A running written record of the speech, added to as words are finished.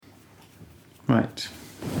Right.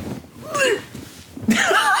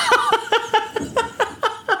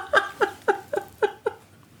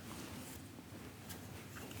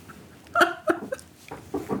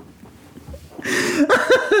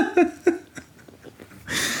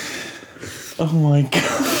 Oh my god.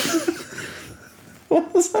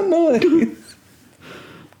 What was that noise?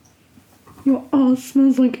 Your arse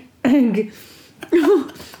smells like egg.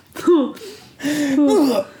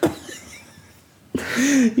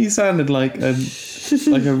 You sounded like a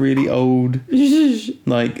really old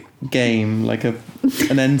game, like an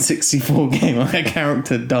N64 game, like a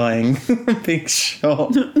character dying, being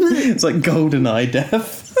shot. It's like GoldenEye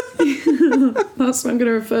death. That's what I'm going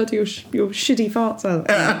to refer to your shitty farts as.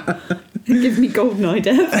 Give me GoldenEye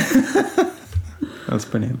death. That's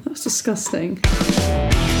brilliant. That's disgusting.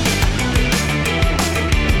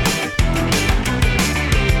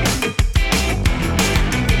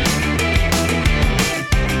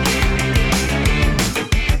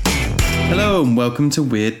 Hello and welcome to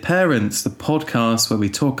Weird Parents, the podcast where we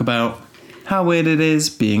talk about how weird it is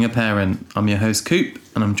being a parent. I'm your host Coop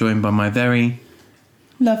and I'm joined by my very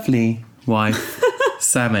lovely wife,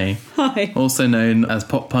 Sammy. Hi. Also known as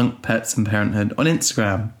Pop Punk Pets and Parenthood on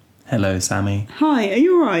Instagram. Hello, Sammy. Hi, are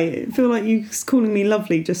you alright? I feel like you're calling me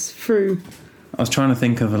lovely just through... I was trying to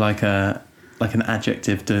think of like an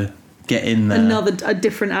adjective to get in there. A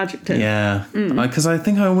different adjective. Yeah, because I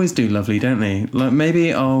think I always do lovely, don't I? Like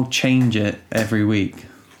maybe I'll change it every week,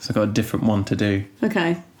 so I've got a different one to do.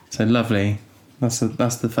 Okay. So lovely. That's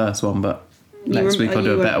the first one, but next week I'll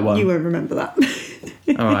do a better one. You won't remember that.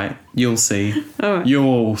 All right, you'll see. All right.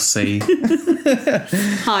 You'll see.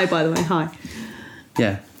 Hi, by the way. Hi.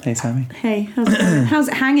 Yeah. Hey, Sammy. Hey, how's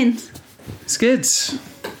it hanging? It's good.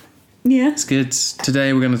 Yeah. It's good.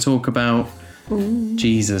 Today we're going to talk about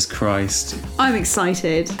Jesus Christ. I'm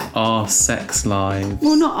excited. Our sex lives.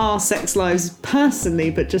 Well, not our sex lives personally,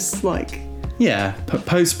 but just like... Yeah,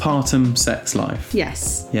 postpartum sex life.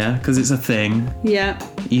 Yes. Yeah, because it's a thing. Yeah.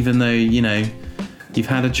 Even though, you've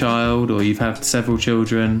had a child or you've had several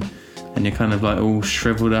children and you're kind of like all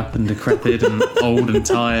shriveled up and decrepit and old and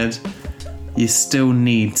tired, you still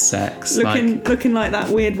need sex. Looking like that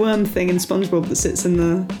weird worm thing in SpongeBob that sits in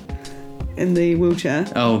the wheelchair.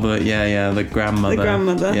 Oh, the grandmother. The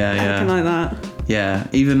grandmother. Yeah. Looking like that. Yeah,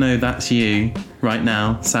 even though that's you right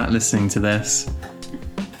now, sat listening to this,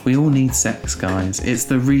 we all need sex, guys. It's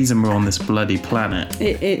the reason we're on this bloody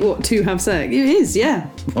planet. What, to have sex? It is, yeah.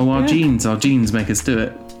 Oh, our genes make us do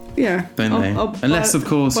it. Yeah. Don't they? Unless, of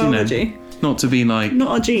course, biology. Not to be like... Not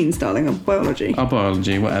our genes, darling, our biology. Our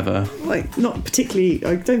biology, whatever. Like, not particularly...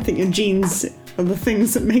 I don't think your genes are the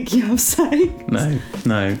things that make you have sex.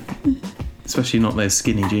 No. Especially not those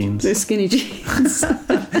skinny jeans. Those skinny jeans.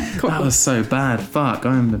 That was so bad. Fuck,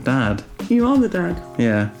 I am the dad. You are the dad.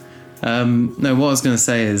 Yeah. No, what I was going to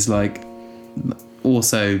say is, like...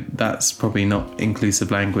 Also, that's probably not inclusive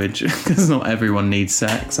language, because not everyone needs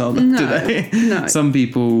sex, do they? No. Some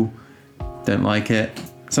people don't like it.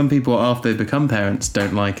 Some people, after they become parents,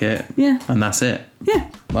 don't like it. Yeah. And that's it. Yeah.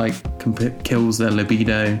 Like, kills their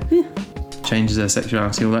libido. Yeah. Changes their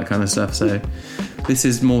sexuality, all that kind of stuff. So, this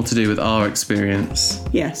is more to do with our experience.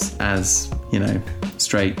 Yes. As,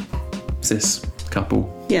 straight, cis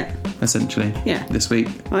couple. Yeah. Essentially. Yeah. This week.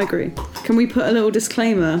 I agree. Can we put a little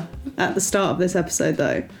disclaimer at the start of this episode,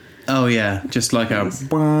 though? Oh, yeah. Just like Please.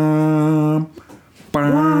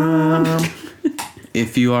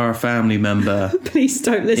 If you are a family member, please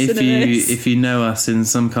don't listen to this. If you know us in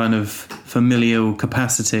some kind of familial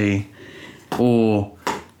capacity, or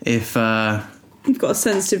if you've got a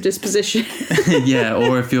sensitive disposition, yeah,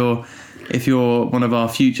 or if you're one of our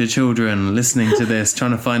future children listening to this,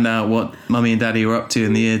 trying to find out what mummy and daddy were up to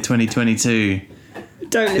in the year 2022,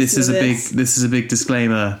 don't listen this is a big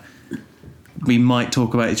disclaimer. We might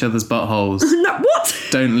talk about each other's buttholes. No, what?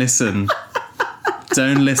 Don't listen.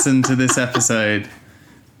 Don't listen to this episode.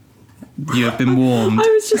 You have been warned. I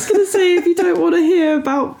was just going to say, if you don't want to hear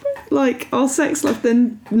about like our sex life,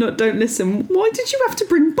 then don't listen. Why did you have to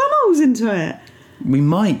bring bumholes into it? We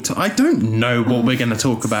might. I don't know what we're going to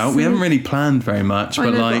talk about. We haven't really planned very much,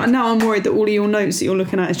 but now I'm worried that all of your notes that you're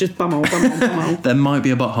looking at is just bumhole. There might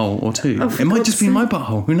be a butthole or two. It might just be my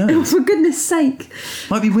butthole. Who knows? Oh, for goodness sake!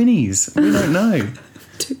 Might be Winnie's. We don't know.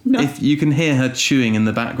 No. If you can hear her chewing in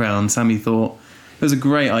the background, Sammy thought it was a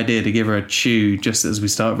great idea to give her a chew just as we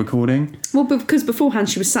start recording. Well, because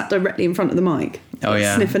beforehand she was sat directly in front of the mic. Oh,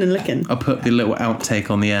 yeah. Sniffing and licking. I'll put the little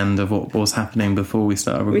outtake on the end of what was happening before we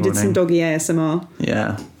started recording. We did some doggy ASMR.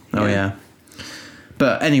 Yeah. Oh, yeah.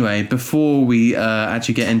 But anyway, before we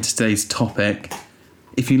actually get into today's topic,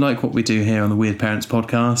 if you like what we do here on the Weird Parents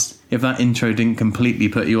podcast, if that intro didn't completely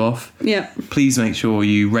put you off, please make sure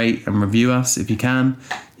you rate and review us if you can.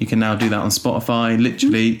 You can now do that on Spotify.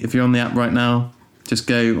 Literally, if you're on the app right now, just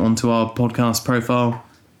go onto our podcast profile,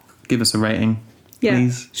 give us a rating,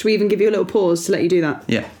 please. Should we even give you a little pause to let you do that?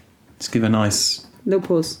 Yeah, just give a nice... little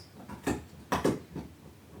pause.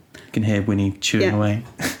 You can hear Winnie chewing away.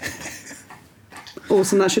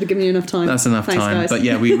 Awesome, that should have given you enough time. That's enough Thanks, time. guys. But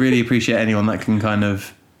yeah, we really appreciate anyone that can kind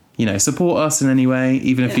of, support us in any way.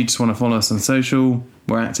 Even if you just want to follow us on social,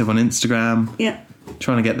 we're active on Instagram. Yeah.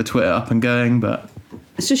 Trying to get the Twitter up and going, but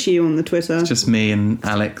it's just you on the Twitter. It's just me and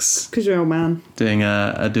Alex. Because you're an old man. Doing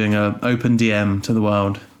a open DM to the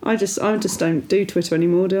world. I just don't do Twitter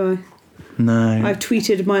anymore, do I? No. I've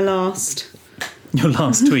tweeted my last. Your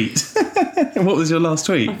last tweet? What was your last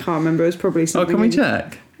tweet? I can't remember. It was probably something. Oh, can we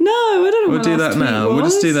check? No, I don't know. We'll do that now. We'll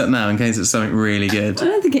just do that now in case it's something really good. I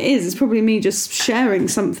don't think it is. It's probably me just sharing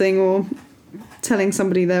something or telling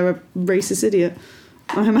somebody they're a racist idiot,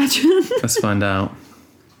 I imagine. Let's find out.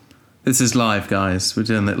 This is live, guys. We're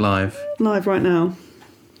doing it live. Live right now.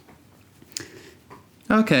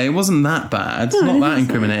 Okay, it wasn't that bad. It's not that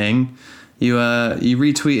incriminating. You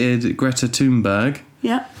retweeted Greta Thunberg.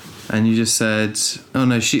 Yeah. And you just said, oh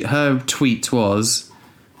no, her tweet was,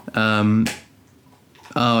 oh,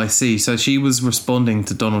 I see. So she was responding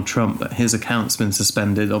to Donald Trump that his account's been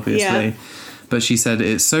suspended, obviously. Yeah. But she said,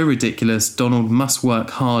 it's so ridiculous. Donald must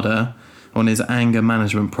work harder on his anger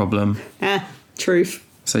management problem. Truth.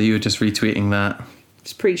 So you were just retweeting that.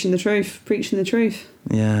 Just preaching the truth. Preaching the truth.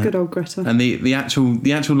 Yeah. Good old Greta. And the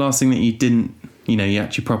actual last thing that you didn't, you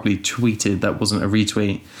actually properly tweeted that wasn't a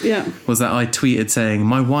retweet. Yeah. Was that I tweeted saying,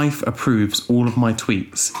 my wife approves all of my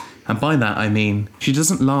tweets. And by that I mean, she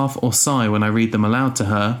doesn't laugh or sigh when I read them aloud to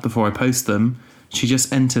her before I post them. She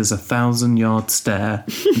just enters a 1,000-yard stare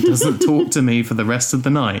and doesn't talk to me for the rest of the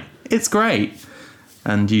night. It's great.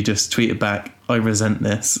 And you just tweeted back, I resent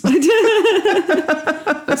this.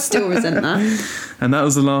 I still resent that. And that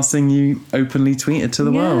was the last thing you openly tweeted to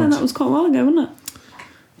the world. Yeah, that was quite a while ago, wasn't it?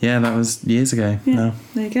 Yeah, that was years ago. Yeah, no.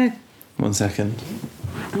 There you go. 1 second.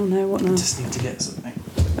 Oh no, what now? I just need to get something.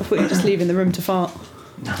 I thought you were just leaving the room to fart.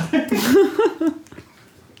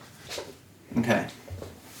 Okay.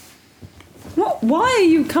 What? Why are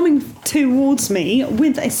you coming towards me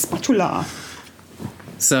with a spatula?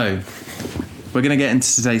 So, we're going to get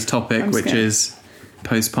into today's topic, which is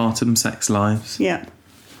postpartum sex lives. Yeah.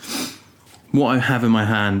 What I have in my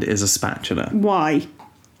hand is a spatula. Why?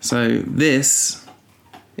 So this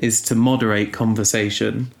is to moderate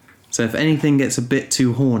conversation. So if anything gets a bit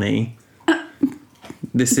too horny,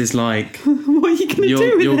 this is like... What are you going to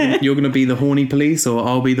do with it? You're going to be the horny police, or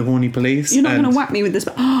I'll be the horny police. You're not going to whack me with this...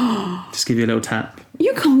 Just give you a little tap.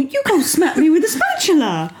 You can't smack me with a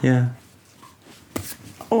spatula. Yeah.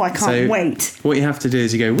 Oh, I can't wait. What you have to do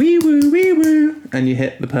is you go wee woo, and you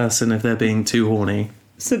hit the person if they're being too horny.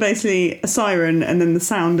 So basically a siren and then the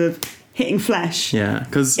sound of hitting flesh. Yeah,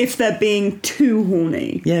 because... if they're being too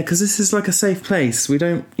horny. Yeah, because this is like a safe place. We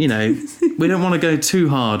don't, we don't want to go too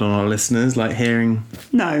hard on our listeners, like hearing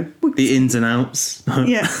the ins and outs.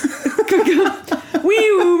 Yeah.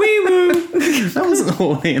 Wee woo, wee woo. That wasn't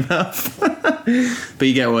horny enough. But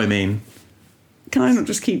you get what I mean. Can I not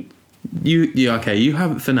just keep... Okay, you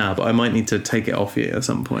have it for now, but I might need to take it off you at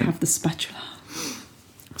some point. Have the spatula.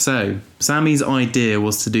 So, Sammy's idea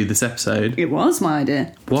was to do this episode. It was my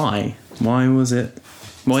idea. Why? Why was it?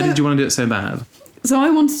 Why did you want to do it so bad? So I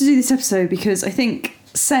wanted to do this episode because I think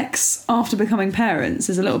sex after becoming parents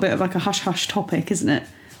is a little bit of like a hush-hush topic, isn't it?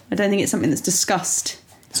 I don't think it's something that's discussed.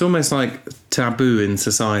 It's almost like taboo in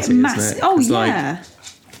society, isn't it? Oh, yeah.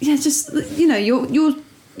 Yeah, just,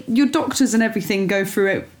 your doctors and everything go through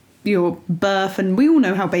it, your birth, and we all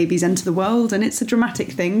know how babies enter the world, and it's a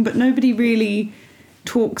dramatic thing, but nobody really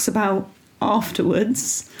talks about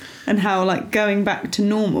afterwards and how like going back to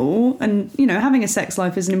normal and having a sex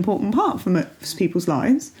life is an important part for most people's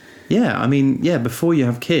lives. Yeah, I mean, before you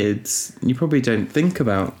have kids you probably don't think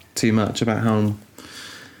about too much about how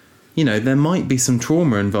there might be some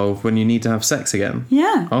trauma involved when you need to have sex again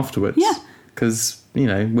afterwards, because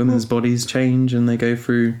women's bodies change and they go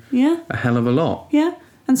through a hell of a lot,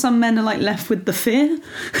 and some men are like left with the fear.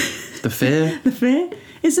 The fear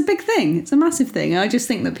It's a big thing. It's a massive thing. I just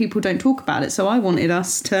think that people don't talk about it. So I wanted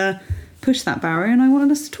us to push that barrier and I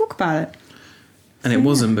wanted us to talk about it. And it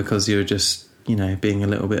wasn't because you were just, being a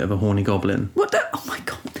little bit of a horny goblin. What the? Oh my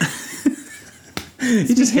God.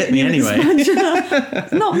 You just hit me anyway.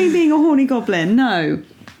 Not me being a horny goblin, no.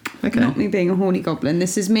 Okay. Not me being a horny goblin.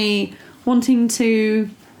 This is me wanting to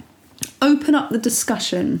open up the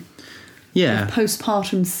discussion of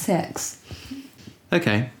postpartum sex.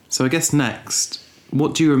 Okay, so I guess next,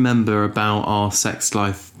 what do you remember about our sex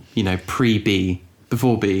life, you know, pre-B,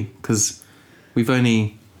 before B? Because we've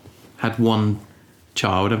only had one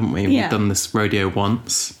child, haven't we? Yeah. We've done this rodeo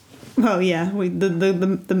once. Well, yeah,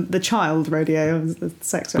 the child rodeo, the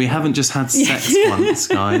sex. We haven't just had sex once,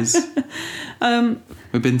 guys.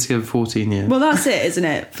 We've been together 14 years. Well, that's it, isn't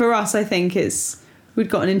it? For us, I think we'd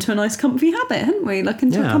gotten into a nice comfy habit, hadn't we? Like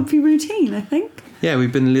into a comfy routine, I think. Yeah,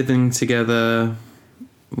 we've been living together,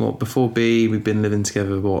 before B, we've been living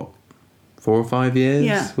together, 4 or 5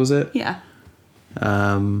 years, was it? Yeah.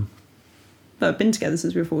 But I've been together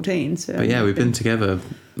since we were 14. So but yeah, we've been together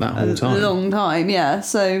that whole time. A long time, yeah.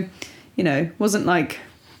 So, you know, wasn't like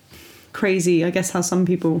crazy, I guess, how some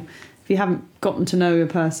people, if you haven't gotten to know a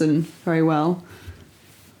person very well,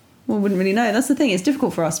 wouldn't really know. That's the thing, it's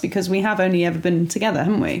difficult for us because we have only ever been together,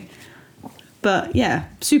 haven't we? But yeah,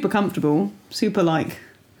 super comfortable, super like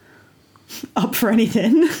up for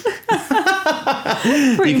anything.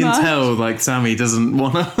 You can tell, like, Sammy doesn't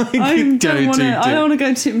want to I don't want to go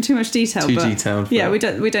into too much detail. Too detailed. Yeah, we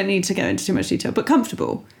don't need to go into too much detail, but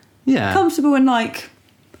comfortable. Yeah. Comfortable and, like,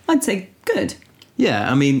 I'd say good. Yeah,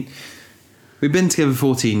 I mean, we've been together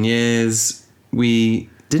 14 years. We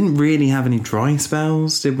didn't really have any dry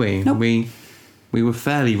spells, did we? Nope. We were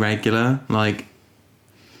fairly regular. Like,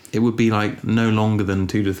 it would be, like, no longer than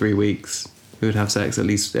 2 to 3 weeks. We would have sex at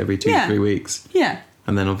least every 2 to 3 weeks. Yeah.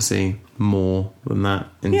 And then obviously more than that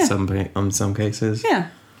in some cases. Yeah.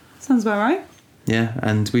 Sounds about right. Yeah,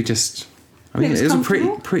 and we just... I mean, it was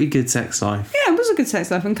a pretty good sex life. Yeah, it was a good sex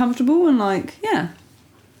life and comfortable and, like, yeah.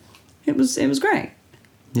 It was great.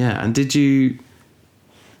 Yeah, and did you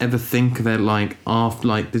ever think of it, like, after...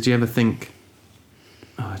 Like, did you ever think...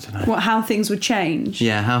 Oh, I don't know. How things would change?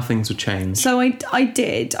 Yeah, how things would change. So I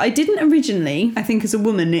did. I didn't originally. I think as a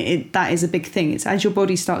woman, that is a big thing. It's as your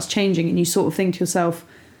body starts changing and you sort of think to yourself,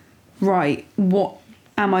 right, what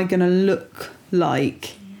am I going to look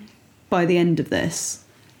like by the end of this?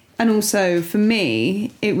 And also for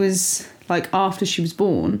me, it was like after she was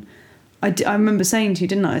born, I remember saying to you,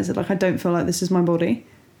 didn't I? I said, like, I don't feel like this is my body.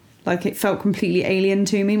 Like, it felt completely alien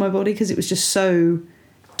to me, my body, because it was just so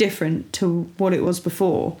different to what it was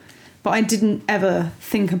before. But I didn't ever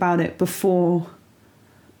think about it before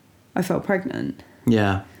I felt pregnant.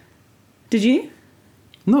 Yeah. Did you?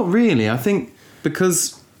 Not really. I think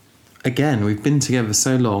because, again, we've been together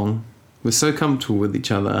so long, we're so comfortable with each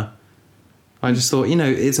other, I just thought, you know,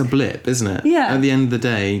 it's a blip, isn't it? Yeah. At the end of the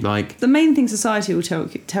day, like... The main thing society will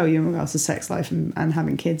tell you in regards to sex life and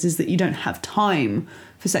having kids is that you don't have time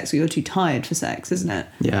for sex or you're too tired for sex, isn't it?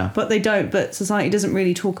 Yeah. But they don't. But society doesn't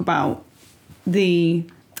really talk about the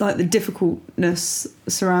difficultness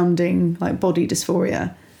surrounding, like, body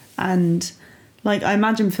dysphoria. And, like, I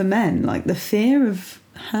imagine for men, like, the fear of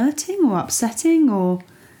hurting or upsetting or,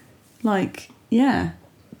 like, yeah.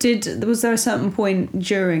 Was there a certain point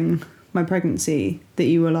during my pregnancy that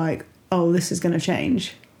you were like, oh, this is going to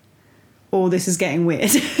change, or this is getting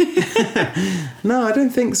weird? No, I don't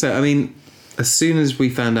think so. I mean, as soon as we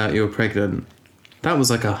found out you were pregnant, that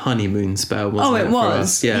was like a honeymoon spell, wasn't it? Oh, it was. For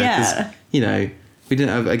us? Yeah. 'Cause, you know, we didn't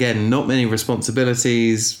have, again, not many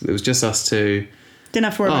responsibilities. It was just us two. Didn't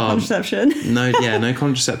have to worry about contraception. No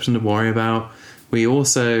contraception to worry about. We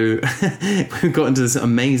also we got into this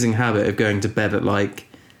amazing habit of going to bed at like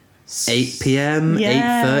 8 p.m,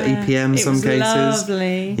 8:30 p.m. some cases.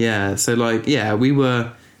 Lovely. Yeah, so like, yeah, we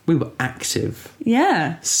were active.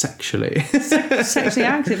 Yeah. Sexually. Sexually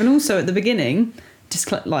active. And also at the beginning,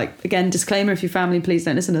 disclaimer, if your family, please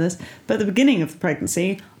don't listen to this, but at the beginning of the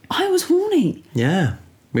pregnancy, I was horny. Yeah.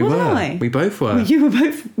 We Was were. I? We both were. You were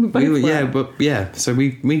both. We both were. Yeah, so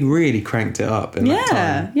we really cranked it up in that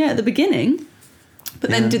time. Yeah, at the beginning.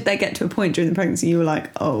 But then did they get to a point during the pregnancy you were like,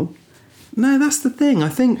 oh. No, that's the thing. I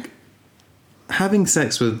think having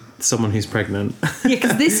sex with someone who's pregnant. Yeah,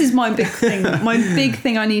 because this is my big thing. My big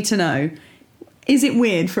thing I need to know. Is it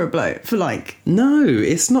weird for a bloke, for like... No,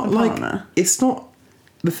 it's not like... partner? It's not...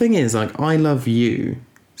 The thing is, like, I love you.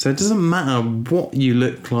 So it doesn't matter what you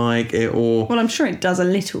look like or... Well, I'm sure it does a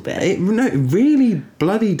little bit. No, it really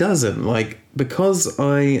bloody doesn't. Like, because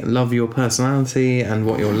I love your personality and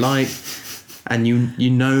what you're like... And you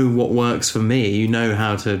know what works for me. You know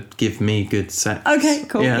how to give me good sex. Okay,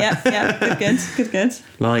 cool. Yeah. Good.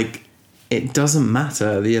 Like, it doesn't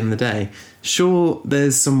matter at the end of the day. Sure,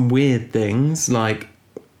 there's some weird things. Like,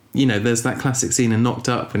 you know, there's that classic scene in Knocked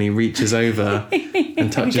Up when he reaches over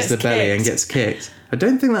and touches the belly and gets kicked. I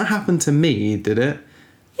don't think that happened to me, did it?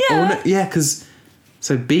 Yeah. Yeah, because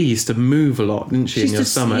So B used to move a lot, didn't she, in your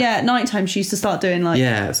stomach? Yeah, at night time she used to start doing like...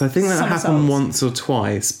 Yeah, so I think that happened somersaults. once or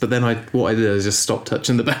twice, but then what I did is just stop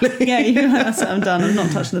touching the belly. Yeah, you're like, that's it, I'm done. I'm not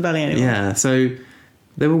touching the belly anymore. Yeah, so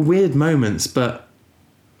there were weird moments, but,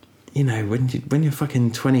 you know, when you're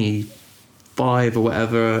fucking 25 or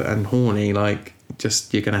whatever and horny, like,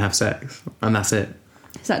 just you're going to have sex, and that's it.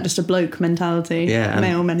 Is that just a bloke mentality? Yeah. And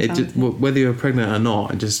male mentality? whether you're pregnant or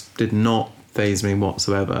not, it just did not faze me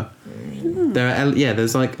whatsoever.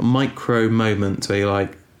 There's like micro moments where you're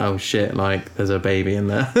like, oh shit, like there's a baby in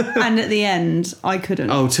there. And at the end, I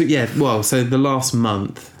couldn't. So the last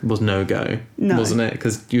month was no go, wasn't it?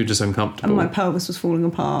 Because you were just uncomfortable. And my pelvis was falling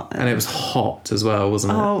apart. And it was hot as well,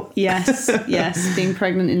 wasn't it? Oh, yes, yes. Being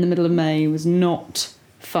pregnant in the middle of May was not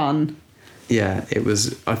fun. Yeah, it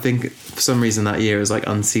was. I think for some reason that year it was like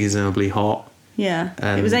unseasonably hot. Yeah,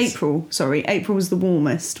 it was April. Sorry, April was the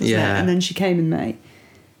warmest, wasn't it? And then she came in May.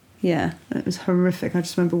 Yeah, it was horrific. I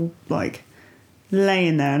just remember like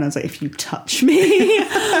laying there and I was like, if you touch me,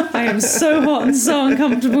 I am so hot and so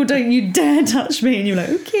uncomfortable. Don't you dare touch me. And you're like,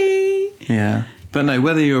 okay. Yeah, but no,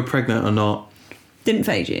 whether you were pregnant or not, didn't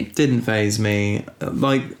faze you. Didn't faze me.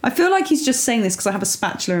 Like, I feel like he's just saying this because I have a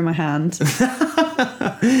spatula in my hand.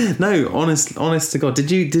 No, honest to God,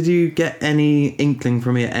 did you get any inkling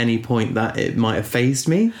from me at any point that it might have fazed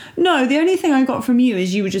me? No, the only thing I got from you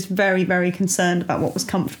is you were just very, very concerned about what was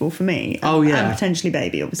comfortable for me. And potentially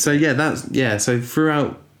baby, obviously. So so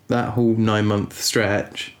throughout that whole 9-month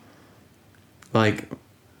stretch, like,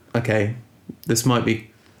 okay, this might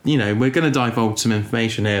be, you know, we're going to divulge some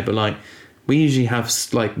information here, but like, we usually have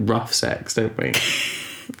like rough sex, don't we?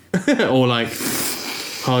 Or like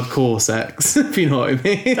hardcore sex, if you know what I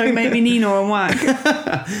mean. Don't make me Nina and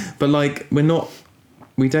whack. But like,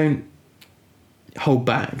 we don't hold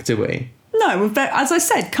back, do we? No, we're as I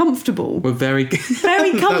said, comfortable. We're very comfortable.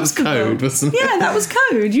 That was code, wasn't it? Yeah, that was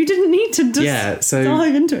code. You didn't need to just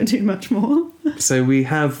dive into it too much more. So we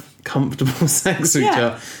have comfortable sex with each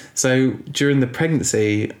other. So during the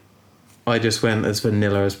pregnancy, I just went as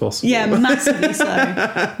vanilla as possible. Yeah, massively so.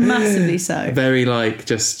 Massively so. Very, like,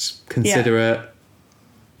 just considerate,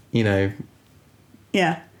 you know.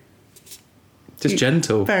 Yeah. Just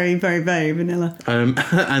gentle. Very, very, very vanilla.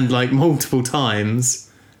 And, like, multiple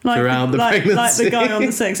times throughout the pregnancy. Like the guy on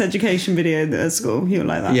the sex education video at school. You were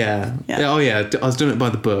like that. Yeah. Oh, yeah. I was doing it by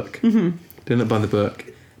the book. Mm-hmm. Doing it by the book.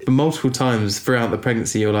 But multiple times throughout the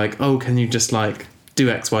pregnancy, you're like, oh, can you just, like, do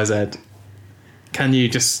X, Y, Z? Can you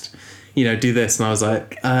just... you know, do this. And I was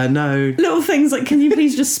like, no. Little things like, can you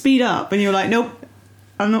please just speed up? And you're like, nope,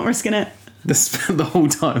 I'm not risking it. The whole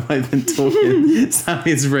time I've been talking,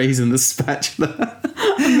 Sammy's raising the spatula.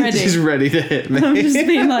 I'm ready. She's ready to hit me. I'm just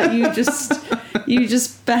being like, you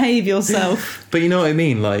just behave yourself. But you know what I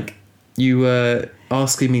mean? Like, you were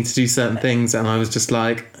asking me to do certain things and I was just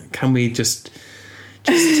like, can we just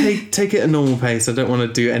take it at a normal pace. I don't want to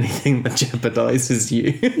do anything that jeopardises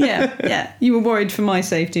you. Yeah. You were worried for my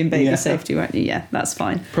safety and baby's safety, weren't you? Yeah, that's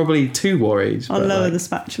fine. Probably too worried. I'll lower the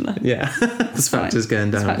spatula. Yeah, the spatula's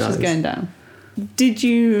going down. Spatula's going down. Did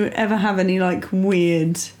you ever have any like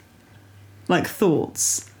weird, like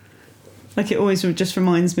thoughts? Like it always just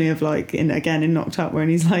reminds me of like in Knocked Up, where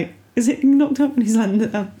he's like, is it Knocked Up? And he's like,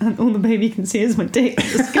 and all the baby can see is my dick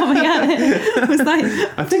just coming at it. It was like,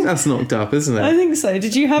 I think that's Knocked Up, isn't it? I think so.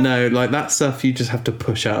 Did you have... No, like that stuff you just have to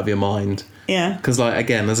push out of your mind. Yeah. Because like,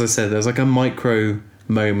 again, as I said, there's like a micro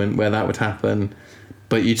moment where that would happen,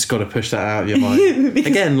 but you just got to push that out of your mind.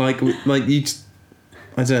 Again, like you just,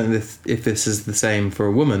 I don't know if this is the same for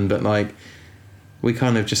a woman, but like we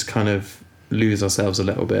kind of lose ourselves a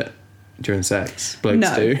little bit during sex.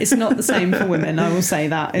 Blokes do. It's not the same for women. I will say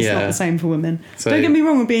that it's not the same for women. So, don't get me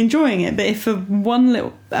wrong, we'll be enjoying it, but if for one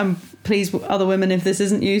little please other women, if this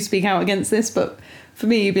isn't you, speak out against this, but for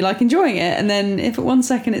me you'd be like enjoying it, and then if at 1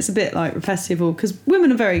 second it's a bit like repetitive, or because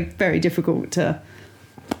women are very, very difficult to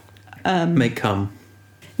make cum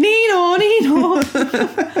Nino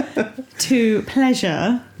to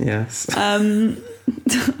pleasure. Yes.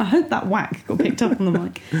 I hope that whack got picked up on the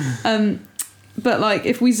mic. But like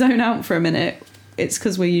if we zone out for a minute, it's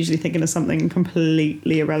because we're usually thinking of something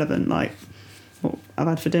completely irrelevant, like what I've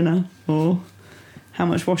had for dinner or how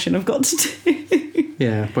much washing I've got to do.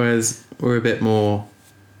 Yeah, whereas we're a bit more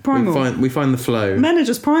primal. We find the flow. Men are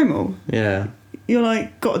just primal. Yeah. You're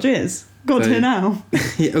like, got to jizz. Got to do it now.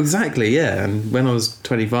 Yeah, exactly, yeah. And when I was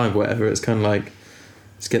 25 or whatever, it's kind of like,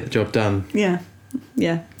 let's get the job done. Yeah,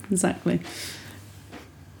 exactly.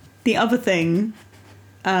 The other thing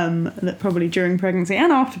that probably during pregnancy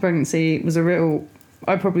and after pregnancy was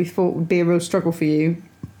I probably thought would be a real struggle for you,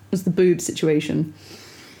 was the boob situation.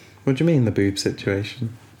 What do you mean, the boob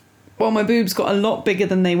situation? Well, my boobs got a lot bigger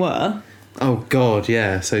than they were. Oh God,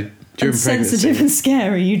 yeah. So during And pregnancy, sensitive and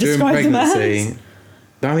scary, you described them as.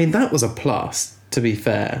 I mean, that was a plus, to be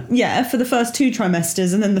fair. Yeah, for the first 2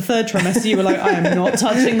 trimesters, and then the 3rd trimester you were like, I am not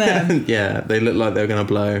touching them. Yeah, they looked like they were going to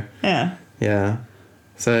blow. Yeah. Yeah.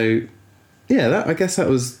 So, yeah, I guess that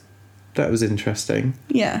was interesting.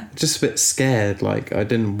 Yeah. Just a bit scared. Like, I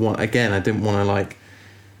didn't want to, like,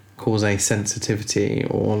 cause any sensitivity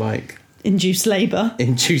or, like... Induce labour.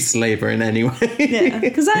 Induce labour in any way. Yeah,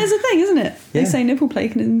 because that is a thing, isn't it? They Yeah. say nipple play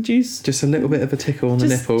can induce... Just a little bit of a tickle on the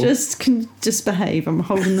nipple. Just behave. I'm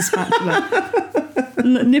holding the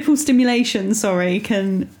spatula. Nipple stimulation,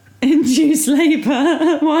 can induce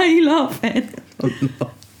labour. Why are you laughing? I'm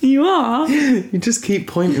not. You are? You just keep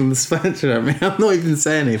pointing the spatula at me. I'm not even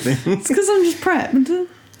saying anything. It's because I'm just prepped.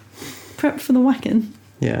 Prepped for the whacking.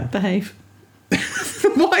 Yeah. Behave.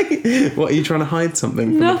 Why? What, are you trying to hide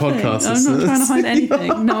something from Nothing. the podcast? I'm not trying to hide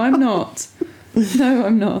anything. No, I'm not. No,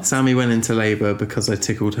 I'm not. Sammy went into labour because I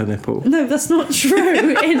tickled her nipple. No, that's not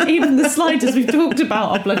true. In even the slightest, we've talked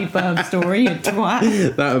about our bloody perm story, you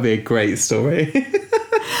twat. That would be a great story.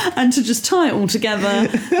 And to just tie it all together,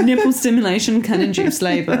 nipple stimulation can induce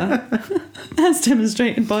labour, as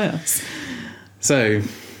demonstrated by us. So,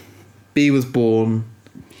 B was born.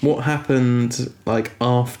 What happened, like,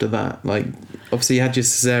 after that? Like, obviously you had your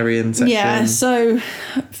cesarean section. Yeah, so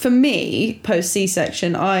for me, post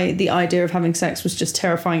C-section, the idea of having sex was just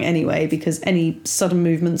terrifying anyway, because any sudden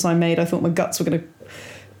movements I made, I thought my guts were going to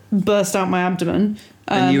burst out my abdomen.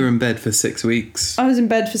 And you were in bed for 6 weeks. I was in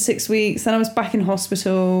bed for 6 weeks, then I was back in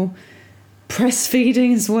hospital,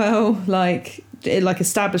 breastfeeding as well, like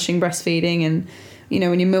establishing breastfeeding, and you know,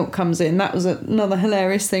 when your milk comes in, that was another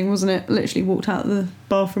hilarious thing, wasn't it? Literally walked out of the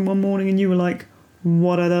bathroom one morning and you were like,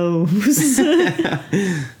 what are those?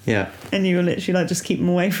 Yeah. And you were literally like, just keep them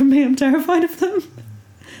away from me, I'm terrified of them.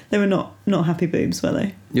 They were not happy boobs, were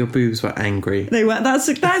they? Your boobs were angry. They were. That's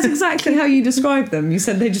exactly how you described them. You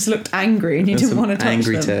said they just looked angry and you didn't want to touch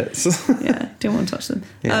angry them. Angry tits. Yeah, didn't want to touch them.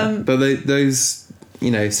 Yeah. But those,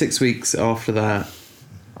 6 weeks after that,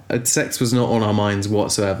 sex was not on our minds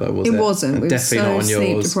whatsoever, was it? It wasn't. We definitely were so not on sleep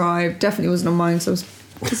yours. deprived. Definitely wasn't on mine. So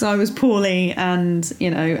because I was poorly and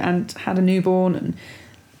and had a newborn,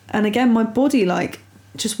 and again my body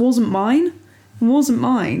just wasn't mine. Wasn't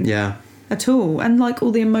mine. Yeah. At all. And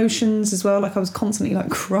all the emotions as well. Like I was constantly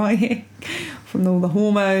crying from all the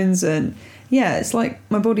hormones, and yeah, it's like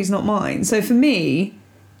my body's not mine. So for me,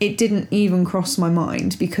 it didn't even cross my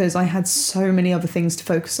mind because I had so many other things to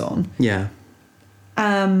focus on. Yeah.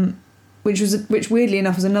 Which weirdly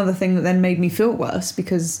enough was another thing that then made me feel worse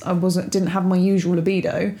because I didn't have my usual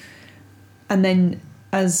libido. And then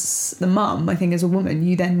as the mum, I think as a woman,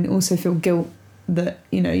 you then also feel guilt that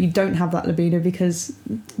you don't have that libido because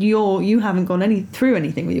you haven't gone through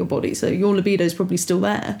anything with your body, so your libido is probably still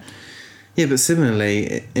there. Yeah, but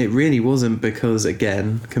similarly, it really wasn't because,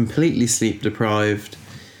 again, completely sleep deprived.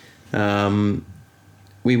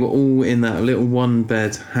 We were all in that little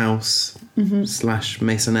one-bed house /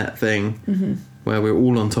 masonette thing where we were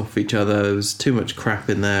all on top of each other. There was too much crap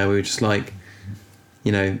in there. We were just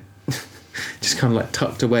just kind of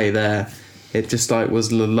tucked away there. It just was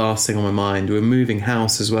the last thing on my mind. We were moving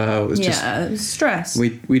house as well. It was it was stress. We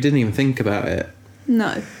didn't even think about it.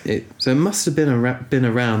 No. So it must have been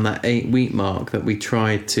around that 8-week mark that we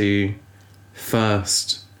tried to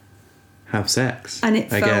first have sex. And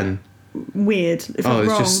it again. Felt weird. It felt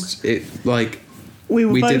wrong.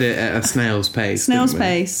 We did it at a snail's pace. Snail's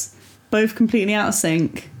pace, both completely out of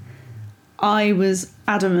sync. I was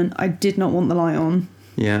adamant I did not want the light on.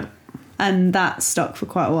 Yeah. And that stuck for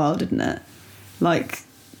quite a while, didn't it?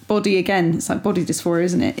 Body again, it's like body dysphoria,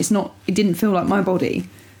 isn't it? It didn't feel like my body.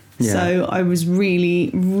 Yeah. So I was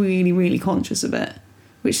really, really, really conscious of it.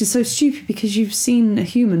 Which is so stupid because you've seen a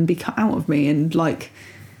human be cut out of me and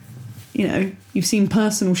you've seen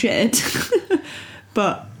personal shit.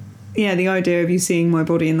 But yeah, the idea of you seeing my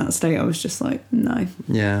body in that state, I was just like, no.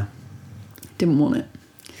 Yeah. Didn't want it.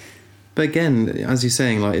 But again, as you're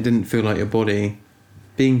saying, it didn't feel like your body.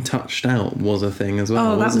 Being touched out was a thing as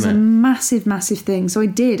well, that was a massive, massive thing. So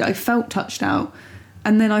I felt touched out.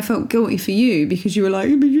 And then I felt guilty for you because you were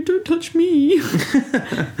like, but you don't touch me.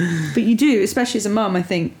 But you do, especially as a mum, I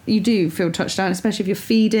think you do feel touched out, especially if you're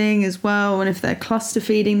feeding as well. And if they're cluster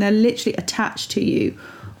feeding, they're literally attached to you.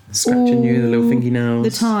 Scratching you, the little fingernails.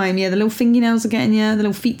 The time, yeah, the little fingernails are getting you, the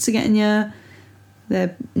little feet are getting you.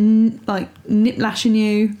 They're nip lashing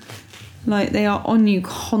you. They are on you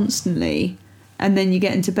constantly. And then you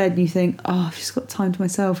get into bed and you think, oh, I've just got time to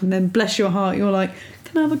myself. And then bless your heart, you're like,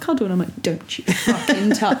 can I have a cuddle? And I'm like, don't you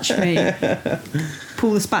fucking touch me.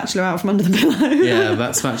 pull the spatula out from under the pillow. Yeah,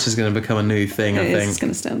 that spatula's going to become a new thing, I think. It's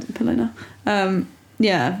going to stay under the pillow now.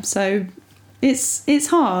 Yeah, so it's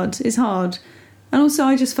hard. It's hard. And also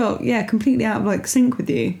I just felt, completely out of like sync with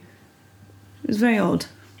you. It was very odd.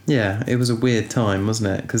 Yeah, it was a weird time,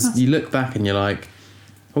 wasn't it? Because you look back and you're like,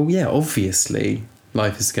 oh yeah, obviously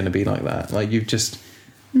life is going to be like that. Like you've just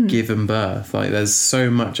given birth. Like there's so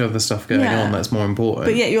much other stuff going on that's more important.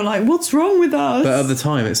 But yet you're like, what's wrong with us? But at the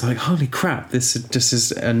time it's like, holy crap, this just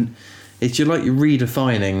is... And it's you're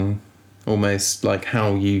redefining almost like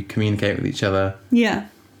how you communicate with each other. Yeah.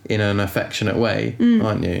 In an affectionate way,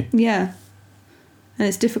 aren't you? Yeah. And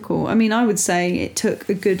it's difficult. I mean, I would say it took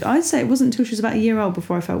I'd say it wasn't until she was about a year old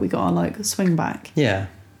before I felt we got our like swing back. Yeah.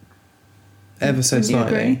 Ever so Wouldn't you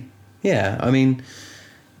slightly. agree? Yeah, I mean,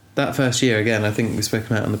 that first year, again, I think we spoke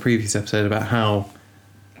about on the previous episode about how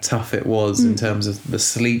tough it was in terms of the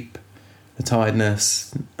sleep, the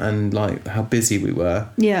tiredness, and like how busy we were.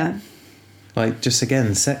 Yeah. Like, just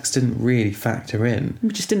again, sex didn't really factor in. We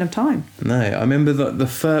just didn't have time. No, I remember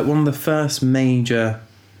that one of the first major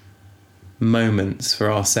moments for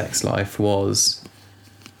our sex life was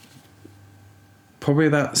probably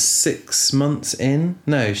about 6 months in.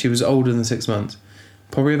 No, she was older than 6 months.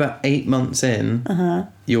 Probably about 8 months in.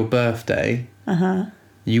 Your birthday.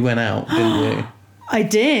 You went out, didn't you? I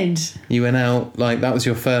did. You went out, like that was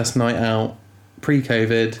your first night out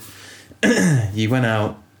pre-COVID. You went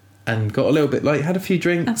out and got a little bit, like had a few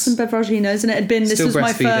drinks. Had some beveraginos, and it had been, this Still was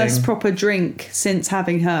my breastfeeding. first proper drink since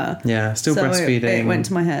having her. Yeah, still So breastfeeding. It went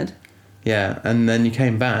to my head. Yeah, and then you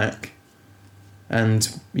came back and,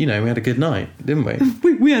 we had a good night, didn't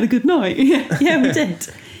we? We had a good night. Yeah, we did.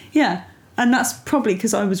 Yeah. And that's probably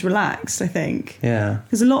because I was relaxed, I think. Yeah.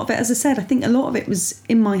 Because a lot of it, as I said, I think a lot of it was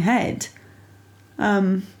in my head.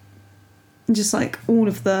 Just like all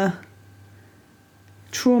of the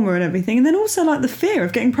trauma and everything. And then also like the fear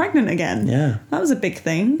of getting pregnant again. Yeah. That was a big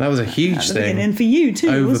thing. That was a huge thing. And for you too,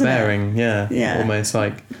 overbearing, wasn't it? yeah. Almost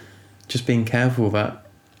like just being careful about...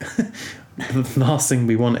 The last thing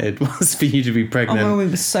we wanted was for you to be pregnant. Oh, well, we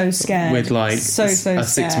were so scared. With like so a scared.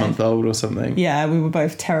 6-month-old or something. Yeah, we were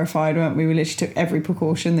both terrified, weren't we? We literally took every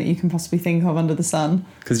precaution that you can possibly think of under the sun.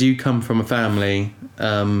 Because you come from a family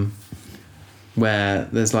where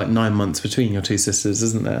there's like 9 months between your two sisters,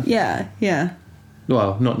 isn't there? Yeah.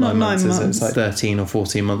 Well, not 9 months, is it? months. It's like 13 or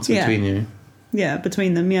 14 months between you. Yeah,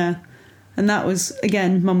 between them, yeah. And that was,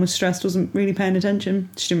 again, Mum was stressed, wasn't really paying attention.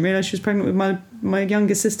 She didn't realise she was pregnant with my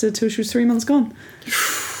youngest sister till she was 3 months gone.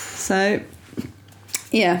 So,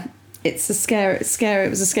 yeah, it was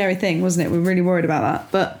a scary thing, wasn't it? We were really worried about that.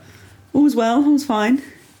 But all was well, all was fine.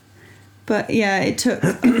 But yeah, it took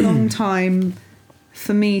a long time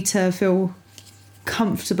for me to feel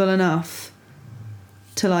comfortable enough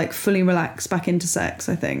to like fully relax back into sex,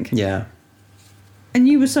 I think. Yeah. And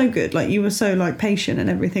you were so good, like you were so like patient and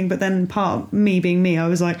everything. But then part of me being me, I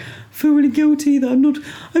was like, I feel really guilty that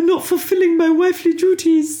I'm not fulfilling my wifely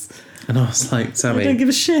duties. And I was like, Sammy, I don't give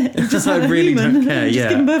a shit. I'm just like I really don't care. I'm just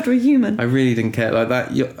giving birth to a human. I really didn't care like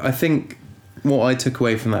that. I think what I took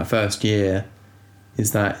away from that first year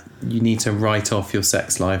is that you need to write off your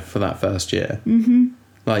sex life for that first year. Mm-hmm.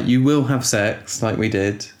 Like you will have sex, like we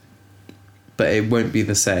did, but it won't be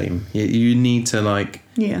the same. You need to like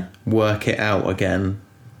work it out again,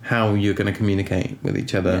 how you're going to communicate with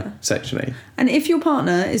each other sexually. And if your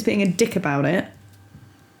partner is being a dick about it,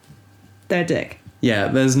 they're a dick. Yeah,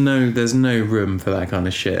 there's no room for that kind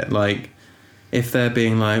of shit. Like, if they're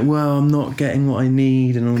being like, well, I'm not getting what I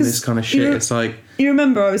need and all this kind of shit, it's like... You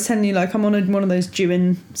remember I was telling you, like, I'm on one of those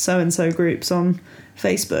doing so-and-so groups on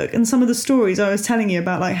Facebook, and some of the stories I was telling you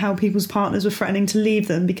about, like, how people's partners were threatening to leave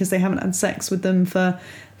them because they haven't had sex with them for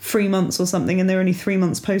 3 months or something, and they're only 3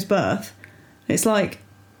 months post-birth. It's like,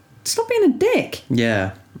 stop being a dick.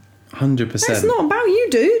 Yeah, 100%. It's not about you,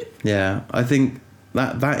 dude. Yeah, I think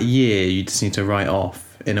that year you just need to write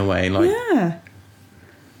off in a way. Like, yeah.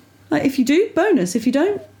 Like, if you do, bonus. If you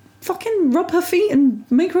don't, fucking rub her feet and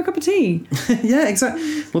make her a cup of tea. Yeah,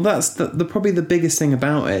 exactly. Well, that's the probably the biggest thing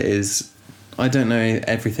about it is I don't know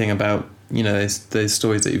everything about, you know, those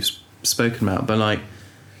stories that you've spoken about, but like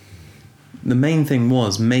the main thing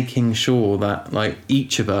was making sure that like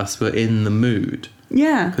each of us were in the mood.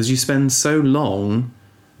 Yeah. Because you spend so long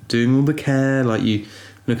doing all the care, like you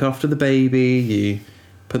look after the baby, you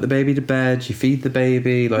put the baby to bed, you feed the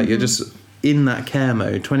baby, like you're just in that care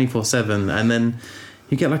mode 24/7, and then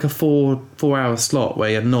you get like a 4-hour slot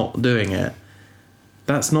where you're not doing it.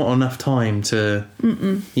 That's not enough time to,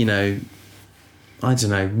 you know, I don't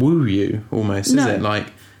know, woo you almost, is it? Like,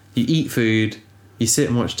 you eat food, you sit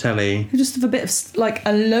and watch telly. You just have a bit of, like,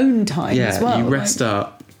 alone time as well. You rest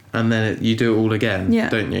up, and then you do it all again, Yeah.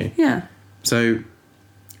 don't you? Yeah. So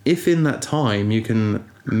if in that time you can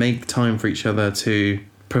make time for each other to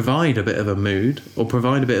provide a bit of a mood or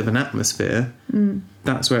provide a bit of an atmosphere,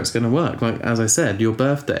 that's where it's going to work. Like, as I said, your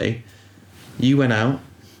birthday, you went out,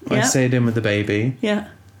 I Yeah. stayed in with the baby. Yeah.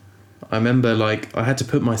 I remember, like, I had to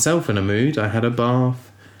put myself in a mood. I had a bath.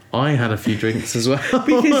 I had a few drinks as well.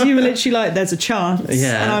 Because you were literally like, there's a chance.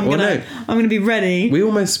 Yeah, And I'm well, gonna be ready. We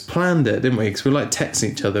almost planned it, didn't we? Because we were like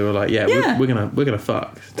texting each other. We're like, yeah. Yeah. We're gonna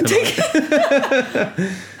fuck tonight.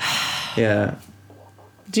 Yeah.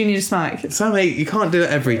 Do you need a smack? So mate, you can't do it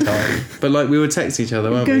every time. But like, we would text each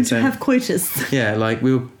other, weren't Going we? to Saying, have coitus. yeah, like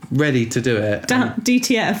we were ready to do it.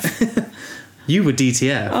 DTF. You were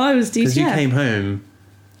DTF. I was Because you DTF. came home,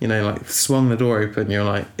 you know, like swung the door open. You're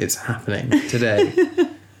like, it's happening today.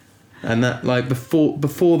 And that, like,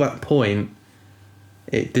 before that point,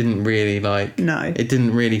 it didn't really No. it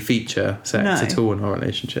didn't really feature sex No. at all in our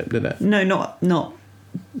relationship, did it? No, not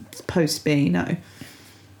post B, no.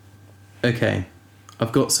 Okay,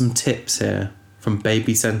 I've got some tips here from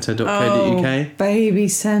babycentre.co.uk. Oh, Baby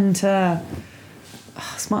Centre.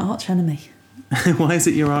 Oh, it's my arch enemy. Why is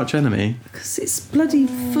it your arch enemy? Because it's bloody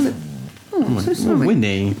full of... Oh, I'm so sorry.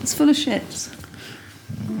 Winnie. It's full of shit.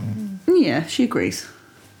 Yeah, she agrees.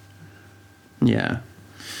 Yeah.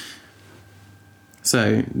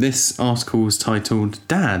 So this article's titled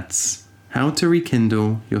 "Dads: How to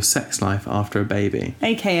Rekindle Your Sex Life After a Baby."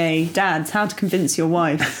 AKA, dads, how to convince your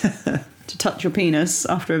wife to touch your penis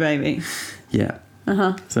after a baby. Yeah.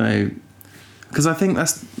 Uh-huh. So, because I think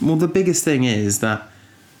the biggest thing is that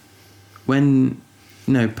when,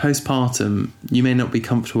 you know, postpartum, you may not be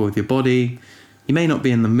comfortable with your body, you may not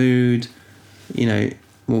be in the mood, you know,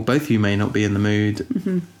 well, both of you may not be in the mood.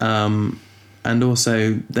 Mm-hmm. And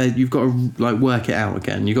also, you've got to like work it out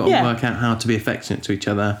again. You've got to Yeah. work out how to be affectionate to each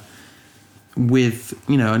other with,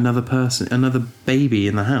 you know, another person, another baby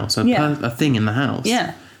in the house, a thing in the house.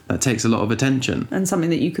 Yeah. That takes a lot of attention. And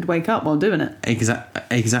something that you could wake up while doing it. Exact.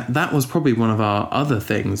 That was probably one of our other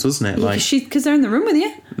things, wasn't it? Like, Because they're in the room with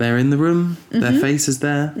you. they're in the room, their face is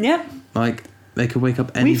there. Yeah. Like, they could wake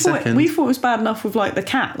up any second. We thought it was bad enough with, like, the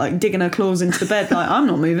cat, like, digging her claws into the bed, like, I'm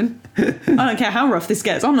not moving. I don't care how rough this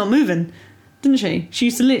gets, I'm not moving. Didn't she? She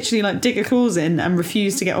used to literally, like, dig her claws in and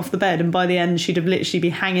refuse to get off the bed, and by the end she'd have literally be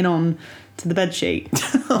hanging on to the bed sheet.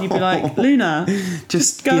 And you'd be like, Luna,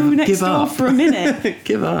 just go next give door up. for a minute.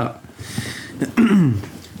 Give up.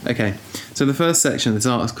 Okay, so the first section of this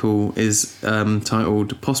article is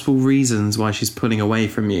titled "Possible Reasons Why She's Pulling Away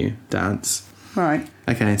from You, Dads." Right.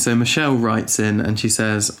 Okay, so Michelle writes in and she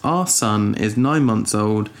says, "Our son is 9 months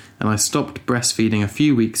old and I stopped breastfeeding a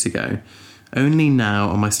few weeks ago. Only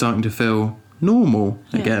now am I starting to feel normal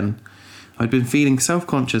again. I'd been feeling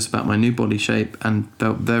self-conscious about my new body shape and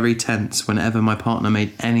felt very tense whenever my partner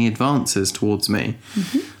made any advances towards me.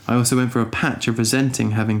 I also went through a patch of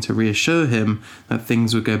resenting having to reassure him that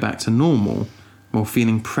things would go back to normal while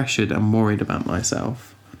feeling pressured and worried about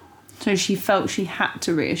myself." So she felt she had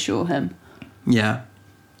to reassure him. Yeah,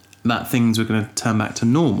 that things were going to turn back to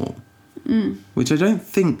normal. Which I don't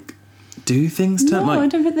think... Do things turn... No, I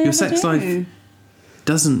don't think they your ever sex do. life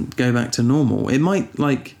doesn't go back to normal. It might,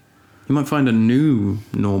 like... You might find a new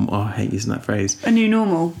normal. Oh, I hate using that phrase. A new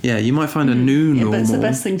normal. Yeah, you might find a new normal. But it's the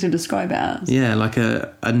best thing to describe it as. Yeah, like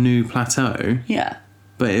a new plateau, Yeah.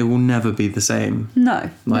 but it will never be the same. No.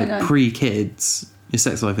 Like no. pre-kids, your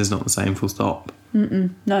sex life is not the same, full stop.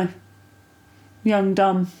 No. Young,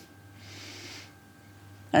 dumb.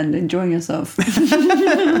 And enjoying yourself.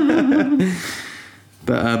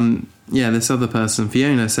 But yeah, this other person,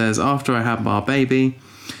 Fiona, says, "After I had our baby,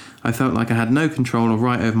 I felt like I had no control or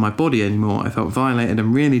right over my body anymore. I felt violated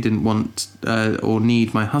and really didn't want or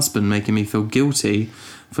need my husband making me feel guilty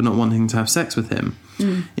for not wanting to have sex with him.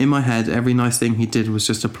 In my head, every nice thing he did was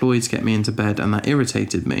just a ploy to get me into bed, and that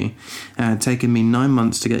irritated me. It had taken me 9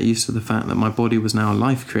 months to get used to the fact that my body was now a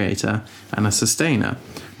life creator and a sustainer.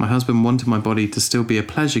 My husband wanted my body to still be a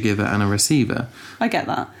pleasure giver and a receiver." I get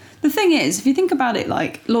that. The thing is, if you think about it,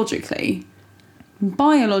 like, logically,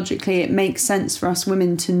 biologically, it makes sense for us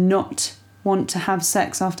women to not want to have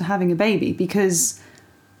sex after having a baby because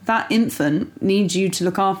that infant needs you to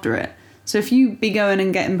look after it. So if you be going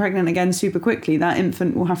and getting pregnant again super quickly, that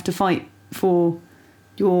infant will have to fight for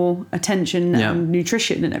your attention and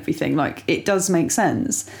nutrition and everything. Like, it does make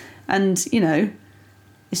sense. And, you know,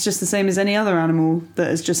 it's just the same as any other animal that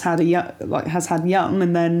has just had has had young,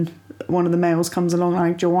 and then one of the males comes along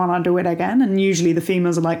like, do you want to do it again? And usually the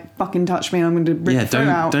females are like, fucking touch me, I'm going to rip the throat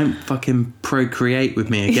out. Don't fucking procreate with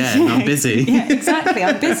me again. I'm busy. Yeah, exactly.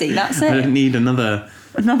 I'm busy. That's it. I don't need another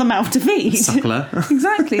mouth to feed. Suckler.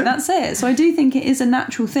 Exactly, that's it. So I do think it is a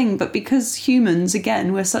natural thing, but because humans,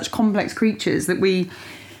 again, we're such complex creatures that we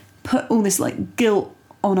put all this like guilt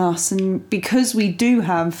on us, and because we do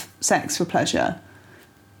have sex for pleasure,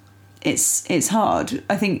 it's hard,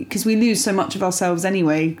 I think, because we lose so much of ourselves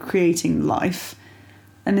anyway creating life.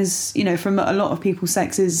 And as you know, from a lot of people,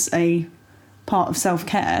 sex is a part of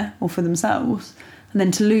self-care or for themselves, and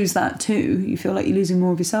then to lose that too, you feel like you're losing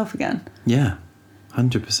more of yourself again.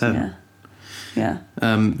 100%. Yeah.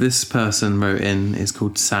 This person wrote in is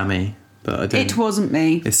called Sammy, but I don't. It wasn't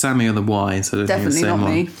me. It's Sammy on the Y, so I don't Definitely think it's the same not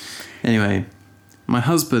one. me. Anyway, my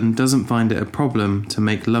husband doesn't find it a problem to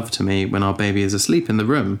make love to me when our baby is asleep in the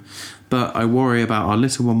room, but I worry about our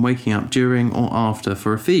little one waking up during or after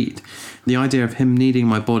for a feed. The idea of him needing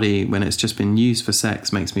my body when it's just been used for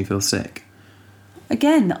sex makes me feel sick.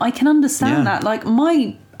 Again, I can understand that. Like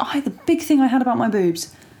the big thing I had about my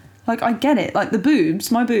boobs, like I get it. Like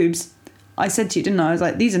my boobs. I said to you, didn't I? I was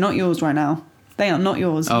like, these are not yours right now. They are not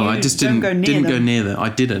yours. Oh, I just didn't go near them. I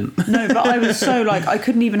didn't. No, but I was so like, I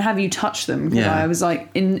couldn't even have you touch them. I was like,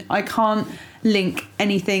 I can't link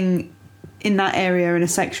anything in that area in a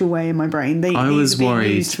sexual way in my brain. They was being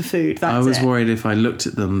worried. used for food. That's I was it. worried if I looked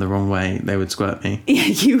at them the wrong way, they would squirt me. Yeah,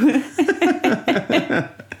 you were.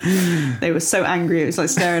 They were so angry. It was like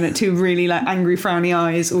staring at two really like angry, frowny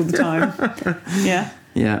eyes all the time. Yeah.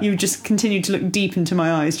 Yeah. You just continued to look deep into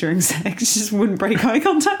my eyes during sex. Just wouldn't break eye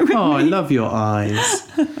contact with me. Oh, I love your eyes.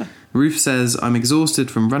 Ruth says, I'm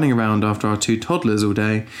exhausted from running around after our 2 toddlers all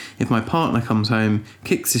day. If my partner comes home,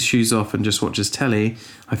 kicks his shoes off and just watches telly,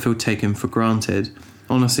 I feel taken for granted.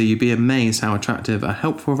 Honestly, you'd be amazed how attractive a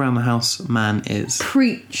helpful around the house man is.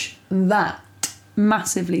 Preach that.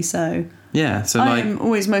 Massively so. Yeah, so I'm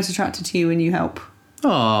always most attracted to you when you help.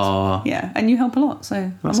 Aww. Yeah, and you help a lot,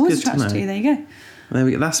 so That's I'm always good to attracted to you. There you go. There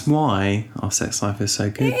we go. That's why our sex life is so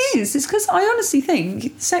good. It is. It's because I honestly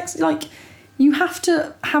think sex, like, you have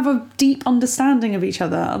to have a deep understanding of each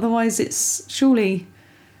other. Otherwise, it's surely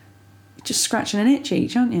just scratching an itch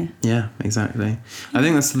each, aren't you? Yeah, exactly. I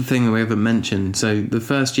think that's the thing that we haven't mentioned. So the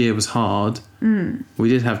first year was hard. We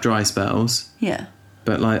did have dry spells. Yeah.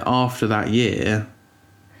 But like after that year,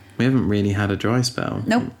 we haven't really had a dry spell.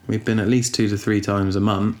 Nope. We've been at least 2 to 3 times a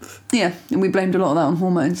month. Yeah, and we blamed a lot of that on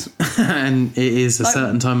hormones. And it is a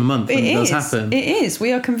certain time of month when it does happen. It is.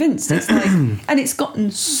 We are convinced. It's like, and it's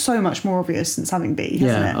gotten so much more obvious since having B,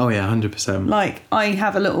 hasn't it? Oh yeah, 100%. Like, I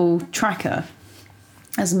have a little tracker,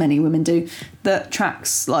 as many women do, that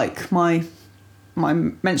tracks like my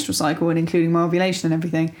menstrual cycle and including my ovulation and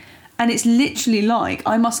everything. And it's literally like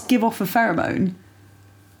I must give off a pheromone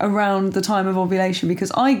around the time of ovulation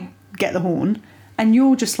because I get the horn and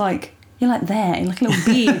you're just like, you're like there, like a little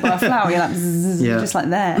bee by a flower. You're like, zzz, Yeah. just like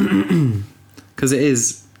there. Because it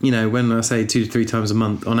is, you know, when I say 2 to 3 times a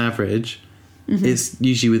month on average, it's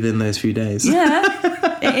usually within those few days. Yeah,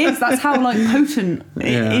 it is. That's how like potent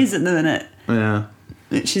it is at the minute. Yeah.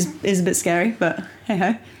 Which is a bit scary, but hey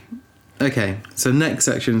ho. Okay, so next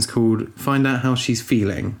section is called Find Out How She's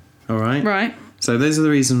Feeling. All right? Right. So those are the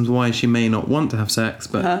reasons why she may not want to have sex,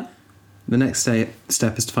 but Uh-huh. the next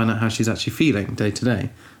step is to find out how she's actually feeling day to day.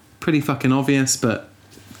 Pretty fucking obvious, but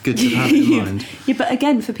good to have in mind. Yeah, but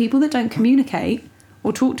again, for people that don't communicate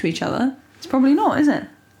or talk to each other, it's probably not, is it?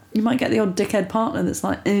 You might get the odd dickhead partner that's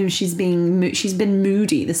like, oh, she's been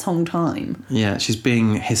moody this whole time. Yeah, she's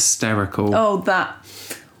being hysterical. Oh,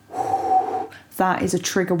 that is a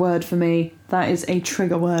trigger word for me. That is a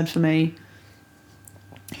trigger word for me.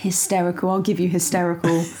 Hysterical. I'll give you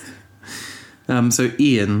hysterical. So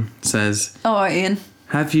Ian says, All right, Ian.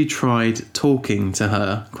 have you tried talking to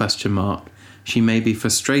her? ? She may be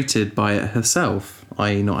frustrated by it herself,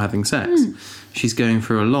 i.e. not having sex. She's going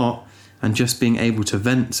through a lot, and just being able to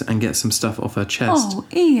vent and get some stuff off her chest Oh,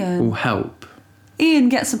 Ian. will help. Ian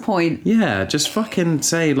gets a point. Yeah, just fucking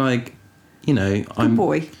say, like, you know, Good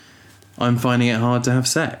boy. I'm finding it hard to have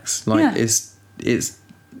sex. Like, it's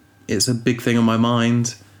a big thing on my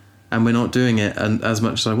mind, and we're not doing it as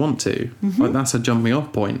much as I want to. Like, that's a jumping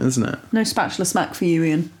off point, isn't it? No spatula smack for you,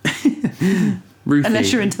 Ian. Ruthie.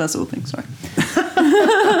 Unless you're into that sort of thing, sorry.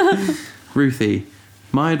 Ruthie,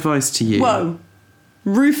 my advice to you. Whoa.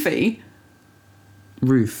 Roofie?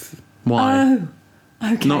 Ruth. Why?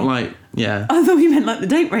 Oh. Okay. Not like, yeah. I thought you meant like the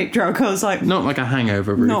date rape drug. I was like, Not like a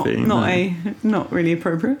hangover, Ruthie. not really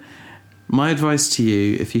appropriate. My advice to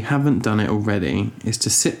you, if you haven't done it already, is to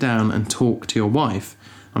sit down and talk to your wife.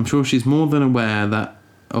 I'm sure she's more than aware that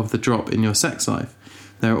of the drop in your sex life.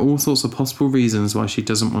 There are all sorts of possible reasons why she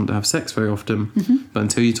doesn't want to have sex very often, but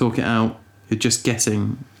until you talk it out, you're just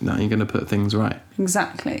guessing that you're going to put things right.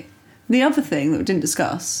 Exactly. The other thing that we didn't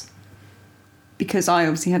discuss, because I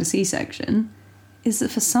obviously had a C-section, is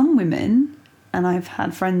that for some women, and I've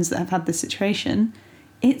had friends that have had this situation,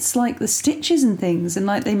 it's like the stitches and things, and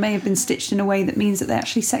like they may have been stitched in a way that means that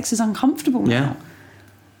actually sex is uncomfortable now. Yeah.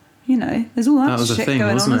 You know, there's all that was a shit thing,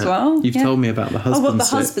 going wasn't on it? as well. You've told me about the husband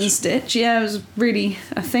stitch. Husband stitch, yeah, it was really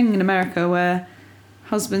a thing in America where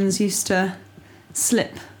husbands used to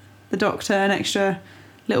slip the doctor an extra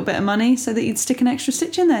little bit of money so that you'd stick an extra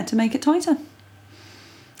stitch in there to make it tighter.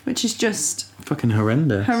 Which is just... fucking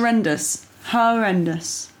horrendous.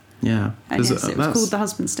 Horrendous. Yeah. And yes, it was called the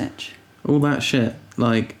husband stitch. All that shit,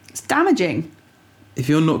 like... It's damaging. If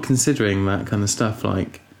you're not considering that kind of stuff,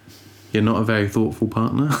 like, you're not a very thoughtful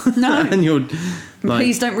partner. No. And you're like...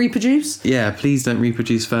 Please don't reproduce. Yeah, please don't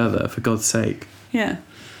reproduce further, for God's sake. Yeah.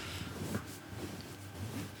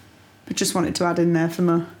 I just wanted to add in there for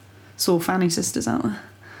my sore fanny sisters out there.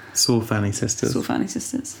 Sore fanny sisters. Sore fanny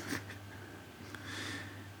sisters.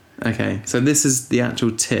 Okay, so this is the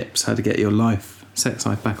actual tips, how to get your sex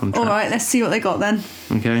life back on track. All right, let's see what they got then.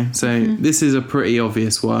 Okay, so this is a pretty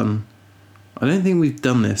obvious one. I don't think we've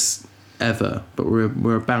done this ever, but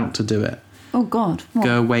we're about to do it. Oh, God. What?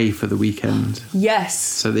 Go away for the weekend. Yes.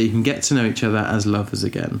 So that you can get to know each other as lovers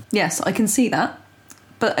again. Yes, I can see that.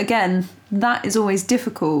 But again, that is always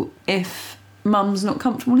difficult if mum's not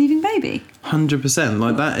comfortable leaving baby. 100%.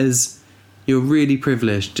 Like, that is... You're really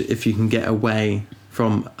privileged if you can get away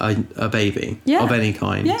from a baby of any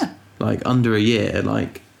kind. Yeah. Like, under a year.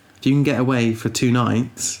 Like, if you can get away for 2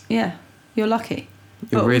 nights... Yeah, you're lucky.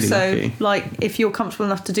 You're really also, lucky. like, if you're comfortable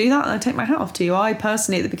enough to do that, I take my hat off to you. I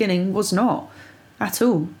personally, at the beginning, was not at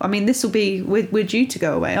all. I mean, this will be... We're due to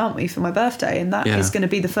go away, aren't we, for my birthday? And that is going to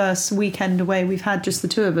be the first weekend away we've had just the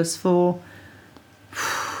two of us for...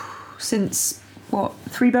 since,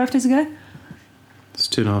 3 birthdays ago? It's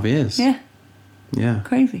 2.5 years. Yeah. Yeah.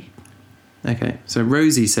 Crazy. Okay, so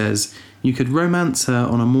Rosie says, you could romance her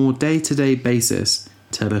on a more day-to-day basis.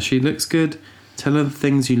 Tell her she looks good. Tell her the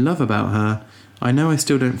things you love about her. I know I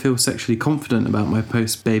still don't feel sexually confident about my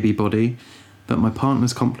post-baby body, but my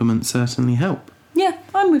partner's compliments certainly help. Yeah,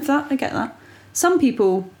 I'm with that. I get that. Some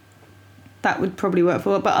people that would probably work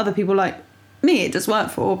for, but other people like me it does work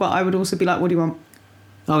for, but I would also be like, what do you want?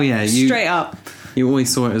 Oh yeah, Straight up. You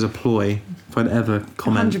always saw it as a ploy, if I'd ever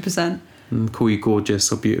comment 100%. and call you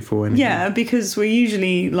gorgeous or beautiful or anything. Yeah, because we're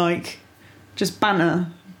usually like just bantering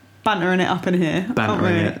it up in here.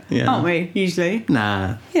 Bantering it, yeah. Aren't we, usually?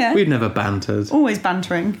 Nah. Yeah. We've never bantered. Always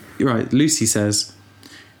bantering. You're right, Lucy says,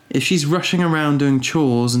 if she's rushing around doing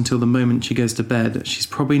chores until the moment she goes to bed, she's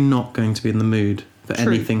probably not going to be in the mood for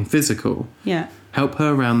anything physical. Yeah. Help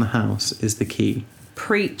her around the house is the key.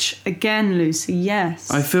 Preach again, Lucy, yes.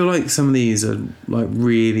 I feel like some of these are like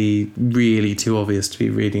really, really too obvious to be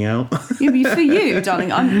reading out. For you, darling.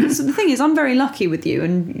 So the thing is, I'm very lucky with you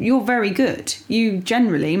and you're very good. You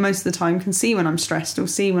generally, most of the time, can see when I'm stressed or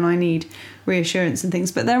see when I need reassurance and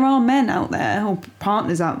things. But there are men out there or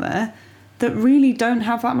partners out there that really don't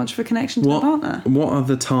have that much of a connection to their partner. What are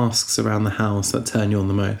the tasks around the house that turn you on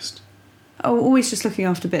the most? Oh, always just looking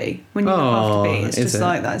after B. When you look after B, it's just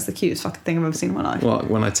like, that's the cutest fucking thing I've ever seen in my life. What,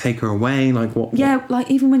 when I take her away? Like what? Yeah, like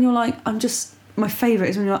even when you're like, my favourite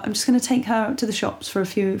is when you're like, I'm just going to take her to the shops for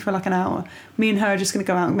like an hour. Me and her are just going to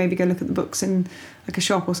go out and maybe go look at the books in like a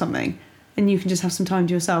shop or something. And you can just have some time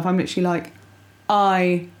to yourself. I'm literally like,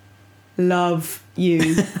 I love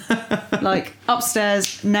you. Like,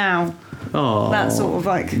 upstairs now. Oh, that sort of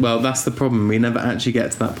like... Well, that's the problem. We never actually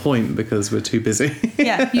get to that point because we're too busy.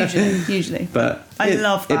 Yeah, usually. But I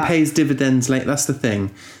love that. It pays dividends late. That's the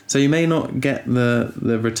thing. So you may not get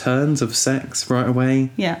the returns of sex right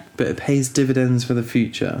away. Yeah. But it pays dividends for the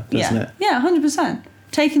future, doesn't it? Yeah, 100%.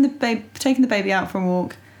 Taking the baby out for a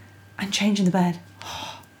walk and changing the bed.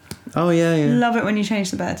 Oh, yeah. Love it when you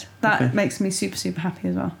change the bed. That makes me super, super happy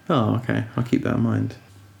as well. Oh, okay. I'll keep that in mind.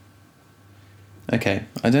 Okay,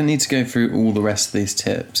 I don't need to go through all the rest of these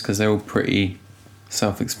tips because they're all pretty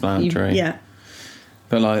self-explanatory. Yeah.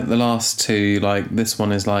 But like the last two, like this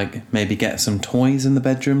one is like maybe get some toys in the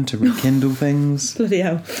bedroom to rekindle things. Bloody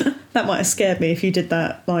hell. That might have scared me if you did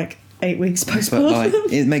that like 8 weeks postpartum. But like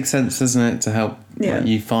it makes sense, doesn't it, to help like,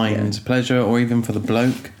 you find pleasure, or even for the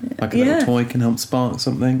bloke, like a little toy can help spark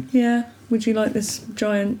something. Yeah. Would you like this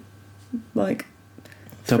giant like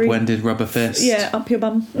double-ended rubber fist? Yeah, up your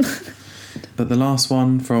bum. But the last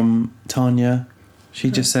one from Tanya,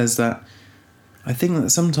 she just says that I think that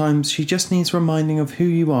sometimes she just needs reminding of who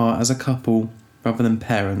you are as a couple rather than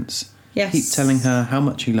parents. Yes. Keep telling her how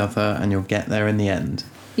much you love her and you'll get there in the end.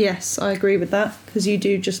 Yes, I agree with that, because you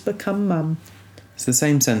do just become mum. It's the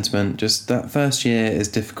same sentiment, just that first year is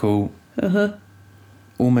difficult.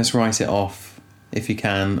 Almost write it off if you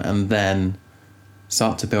can, and then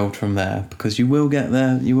start to build from there, because you will get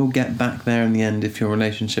there. You will get back there in the end if your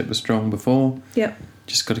relationship was strong before. Yep.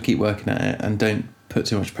 Just got to keep working at it and don't put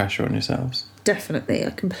too much pressure on yourselves. Definitely,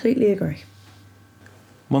 I completely agree.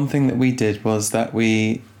 One thing that we did was that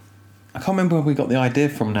I can't remember where we got the idea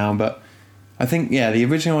from now, but I think, the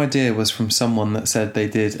original idea was from someone that said they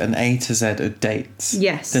did an A to Z of dates.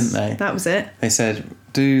 Yes. Didn't they? That was it. They said,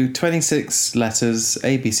 do 26 letters,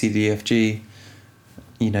 A, B, C, D, F, G.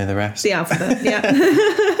 You know the rest. The alphabet, yeah.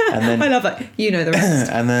 And then, I love it. You know the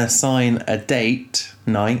rest. And then assign a date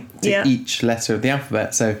night to each letter of the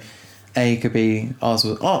alphabet. So A could be, ours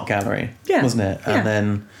was art gallery, wasn't it? And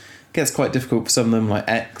then it gets quite difficult for some of them, like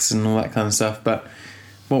X and all that kind of stuff. But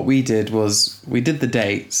what we did was, we did the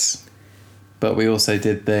dates, but we also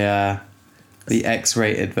did the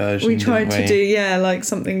X-rated version. We tried to do, like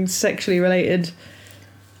something sexually related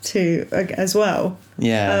to as well.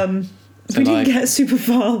 Yeah. So we didn't get super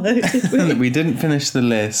far though, did we? We didn't finish the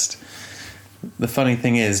list. The funny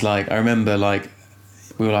thing is, I remember,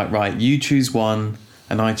 we were like, right, you choose one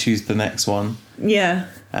and I choose the next one. Yeah.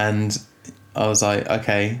 And I was like,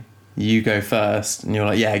 okay, you go first. And you're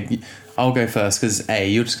like, yeah, I'll go first because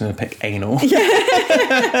you're just going to pick anal. Yeah.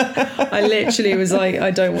 I literally was like,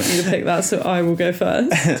 I don't want you to pick that, so I will go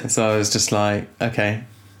first. So I was just like, okay.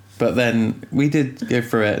 But then we did go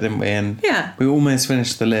through it, didn't we? And we almost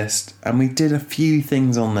finished the list. And we did a few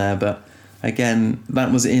things on there, but again,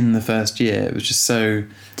 that was in the first year. It was just so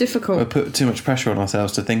difficult. We put too much pressure on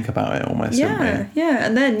ourselves to think about it almost, didn't we? Yeah.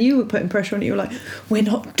 And then you were putting pressure on it. You were like, we're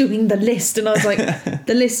not doing the list. And I was like,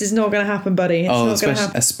 the list is not going to happen, buddy. It's not going to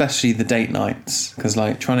happen. Especially the date nights. Because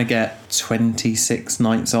trying to get 26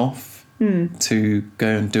 nights off to go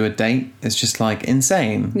and do a date is just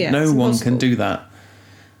insane. Yeah, no one can do that.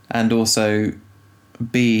 And also,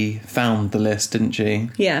 B found the list, didn't she?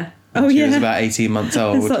 Yeah. She was about 18 months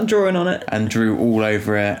old. And started drawing on it. And drew all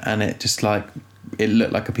over it. And it just it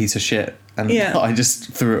looked like a piece of shit. And I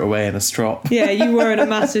just threw it away in a strop. Yeah, you were in a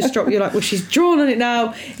massive strop. You're like, well, she's drawn on it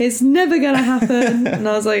now. It's never going to happen. And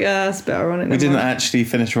I was like, it's a bit ironic. We didn't actually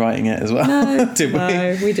finish writing it as well, did we?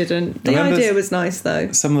 No, we didn't. The idea was nice,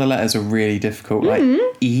 though. Some of the letters were really difficult.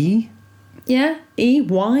 E. Yeah, E,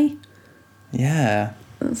 Y. Yeah.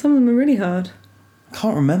 Some of them are really hard. I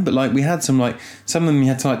can't remember. We had some of them you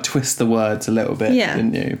had to twist the words a little bit,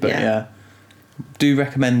 didn't you? But do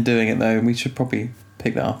recommend doing it though. We should probably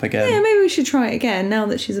pick that up again. Yeah, maybe we should try it again now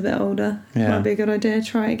that she's a bit older. Yeah. Might be a good idea.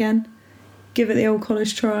 Try it again. Give it the old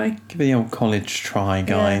college try. Give it the old college try,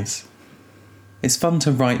 guys. Yeah. It's fun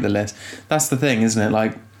to write the list. That's the thing, isn't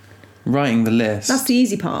it? Writing the list. That's the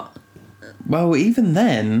easy part. Well, even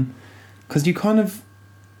then, because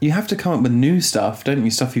you have to come up with new stuff, don't you?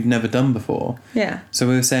 Stuff you've never done before. Yeah. So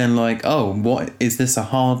we were saying what is this a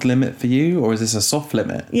hard limit for you, or is this a soft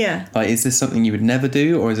limit? Yeah. Is this something you would never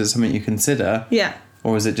do, or is it something you consider? Yeah.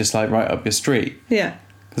 Or is it just right up your street? Yeah.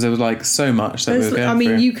 Because there was so much that we were going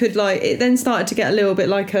through. You could it then started to get a little bit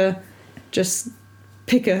just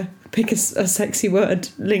pick a sexy word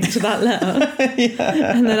linked to that letter.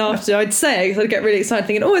 Yeah. And then after I'd say it, because I'd get really excited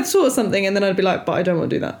thinking, I'd thought of something, and then I'd be like, but I don't want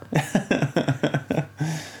to do that.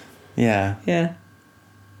 Yeah. Yeah.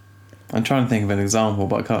 I'm trying to think of an example,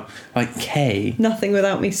 but I can't. K. Nothing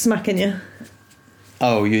without me smacking you.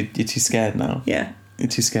 Oh, you're too scared now? Yeah. You're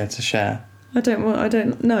too scared to share. I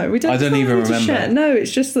don't know. We don't. I don't even remember. Share. No,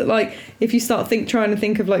 it's just that if you start trying to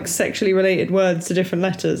think of sexually related words to different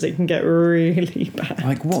letters, it can get really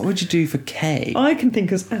bad. What would you do for K? I can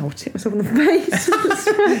think of hit myself in the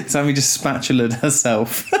face. Sammy just spatulaed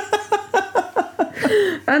herself.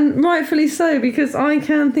 And rightfully so, because I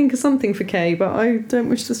can think of something for K, but I don't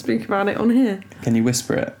wish to speak about it on here. Can you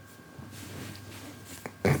whisper it?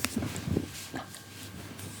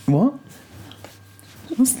 What?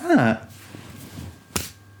 What's that?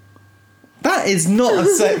 That is not a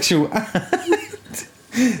sexual act.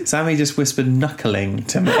 Sammy just whispered knuckling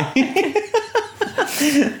to me.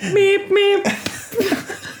 Meep, meep.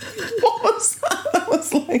 What was that? That was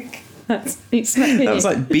That was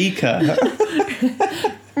like beaker.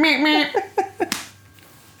 Meep, meep.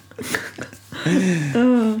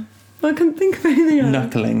 Oh, I couldn't think of anything else.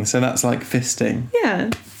 Knuckling, so that's fisting. Yeah.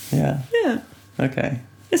 Yeah. Yeah. Okay.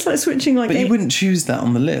 It's switching But you wouldn't choose that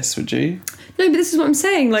on the list, would you? No, but this is what I'm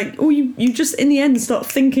saying. You just in the end start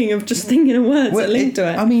thinking of words that link to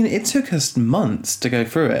it. I mean, it took us months to go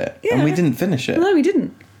through it, and we didn't finish it. No, we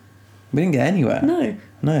didn't. We didn't get anywhere. No.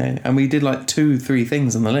 No. And we did like 2-3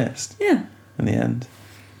 things on the list Yeah. in the end.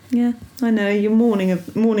 Yeah, I know. You're mourning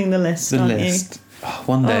the list, aren't List. Oh,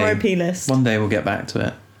 one day. R.I.P. list. One day we'll get back to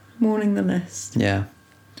it. Mourning the list. Yeah.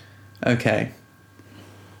 Okay.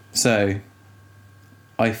 So,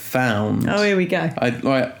 I found... Oh, here we go.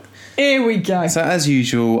 Here we go. So, as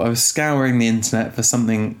usual, I was scouring the internet for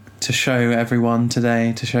something to show everyone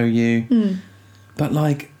today, to show you. But,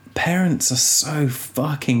 like, parents are so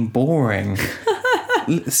fucking boring.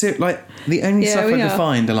 Like, the only stuff I could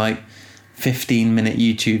find are, like, 15-minute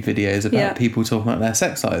YouTube videos about people talking about their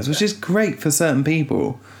sex lives, which is great for certain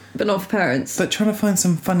people. But not for parents. But trying to find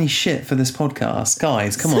some funny shit for this podcast.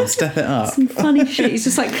 Guys, come on, step it up. Some funny shit. It's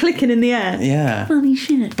just like clicking in the air. Yeah. Funny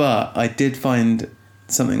shit. But I did find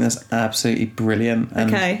something that's absolutely brilliant.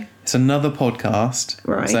 And okay. It's another podcast.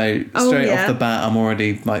 Right. So straight off the bat, I'm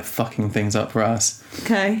already like fucking things up for us.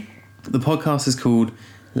 Okay. The podcast is called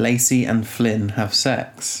Lacey and Flynn Have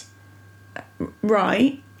Sex.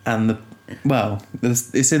 Right. And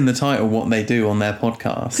it's in the title what they do on their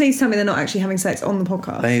podcast. Please tell me they're not actually having sex on the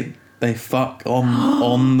podcast. They fuck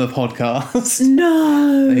on the podcast.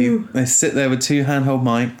 No. They sit there with 2 handheld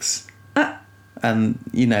mics. And,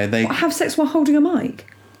 you know, they... have sex while holding a mic?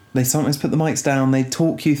 They sometimes put the mics down. They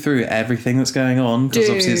talk you through everything that's going on. Because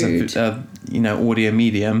obviously it's a audio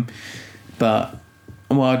medium. But,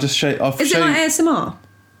 well, I'll just show... Is it like ASMR?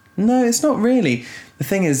 No, it's not really. The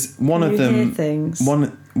thing is, one of them... hear things.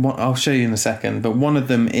 One, I'll show you in a second. But one of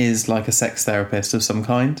them is like a sex therapist of some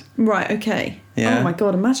kind. Right, okay. Yeah. Oh my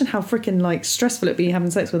God, imagine how freaking like stressful it'd be having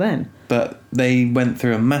sex with them. But they went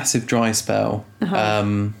through a massive dry spell.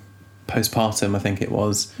 Postpartum, I think it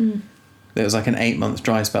was. It was like an 8-month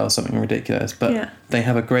dry spell, something ridiculous. But they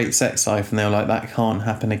have a great sex life, and they were like, that can't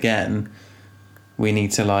happen again. We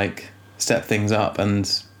need to like step things up,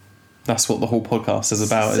 and that's what the whole podcast is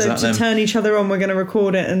about. So is that to turn each other on, we're going to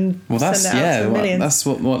record it and send it out to the millions. That's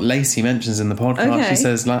what Lacey mentions in the podcast. Okay. She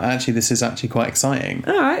says, like, actually, this is actually quite exciting.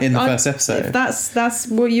 All right. In the first episode. If that's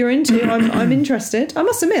what you're into, I'm interested. I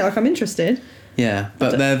must admit, like, I'm interested. Yeah,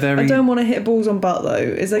 but they're very... I don't want to hit balls on butt, though.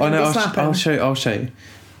 Is there going to be slapping? I'll show you.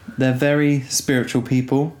 They're very spiritual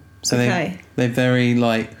people. So they're very,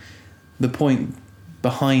 like... The point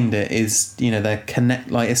behind it is, you know, they're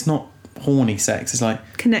like, it's not horny sex. It's like...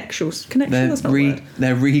 Connections. That's not a word.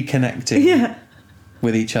 They're reconnecting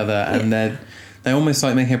with each other. And they're almost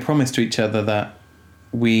like making a promise to each other that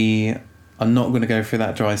we are not going to go through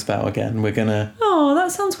that dry spell again. We're going to... Oh,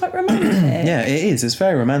 that sounds quite romantic. Yeah, it is. It's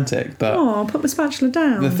very romantic. But I'll put my spatula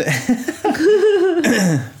down.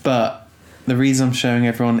 But the reason I'm showing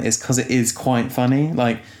everyone is because it is quite funny.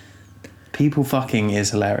 Like, people fucking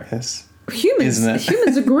is hilarious. Humans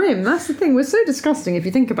are grim. That's the thing. We're so disgusting if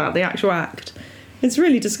you think about the actual act. It's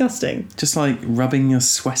really disgusting. Just like rubbing your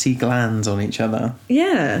sweaty glands on each other.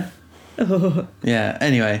 Yeah. Oh. Yeah.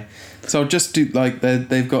 Anyway, so I'll just do like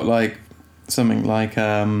they've got like something like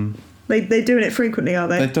They're doing it frequently, are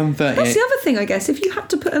they? They've done 38. That's the other thing, I guess. If you had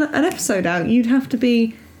to put an episode out, you'd have to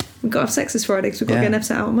be... We've got to have sex this Friday because we've got to get an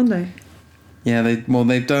episode out on Monday. Yeah,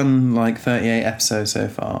 they've done like 38 episodes so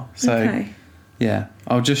far. So, okay. Yeah.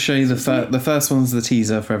 I'll just show you the first one's the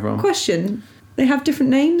teaser for everyone. Question. They have different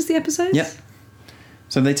names, the episodes? Yep.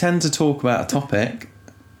 So they tend to talk about a topic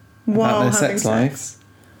while about their having sex life.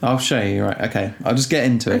 I'll show you, right. Okay. I'll just get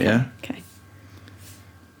into it, yeah? Okay.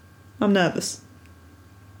 I'm nervous.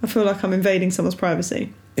 I feel like I'm invading someone's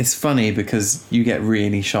privacy. It's funny because you get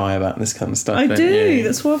really shy about this kind of stuff. I do. You?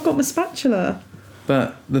 That's why I've got my spatula.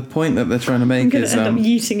 But the point that they're trying to make is... I'm going to end up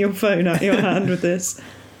yeeting your phone out your hand with this.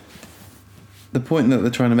 The point that they're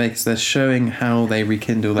trying to make is they're showing how they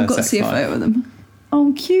rekindle their sex life. I've got to see a photo of them.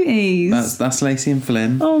 Oh, cuties. That's Lacey and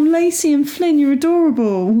Flynn. Oh, Lacey and Flynn, you're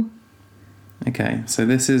adorable. Okay, so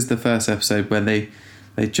this is the first episode where they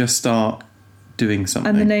just start doing something.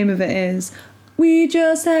 And the name of it is... We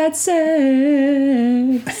just had sex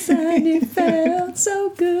and it felt so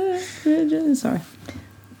good. Sorry.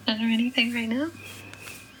 Is there anything right now?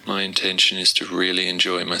 My intention is to really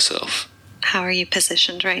enjoy myself. How are you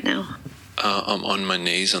positioned right now? I'm on my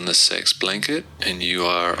knees on the sex blanket, and you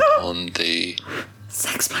are on the...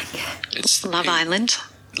 Sex blanket. It's Love Island.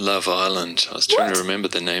 Love Island. I was trying to remember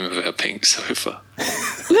the name of our pink sofa.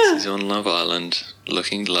 She's on Love Island,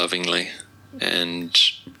 looking lovingly, and...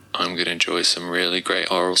 I'm going to enjoy some really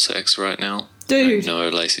great oral sex right now. Dude. I know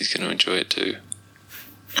Lacey's going to enjoy it too.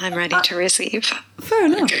 I'm ready to receive. Fair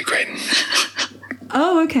enough. Okay, great.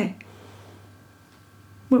 Oh, okay.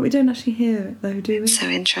 Well, we don't actually hear it though, do we? So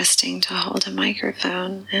interesting to hold a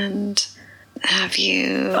microphone and have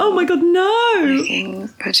you... Oh my God, no! Looking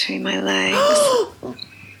between my legs.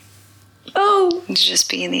 Oh! To just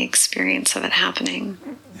be in the experience of it happening.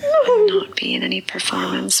 And not be in any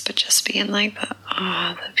performance, but just be in like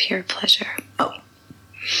the pure pleasure. Oh.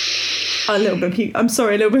 A little bit of puke. I'm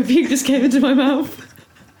sorry, a little bit of puke just came into my mouth.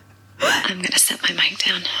 I'm going to set my mic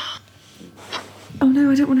down. Oh no,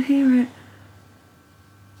 I don't want to hear it.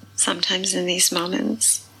 Sometimes in these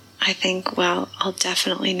moments, I think, well, I'll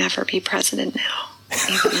definitely never be president now.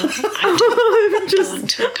 Even though I don't belong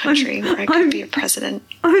to a country where I could be a president.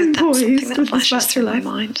 I'm that's something poised that with the flashes through my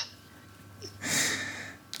spatula. mind.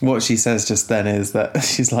 What she says just then is that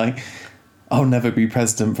she's like, I'll never be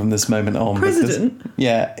president from this moment on. President? Because,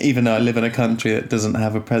 yeah, even though I live in a country that doesn't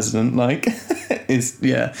have a president, like,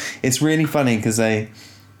 it's really funny because they're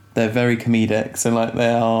very comedic. So like they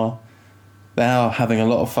are having a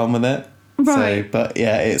lot of fun with it. Right. So, but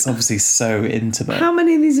yeah, it's obviously so intimate. How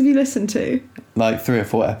many of these have you listened to? Like 3 or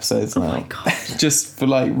 4 episodes now. Oh my God. Just for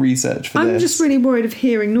like research for I'm this. just really worried of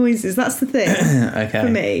hearing noises. That's the thing Okay. for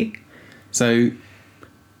me. So,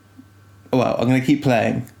 well, I'm going to keep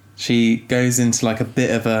playing. She goes into like a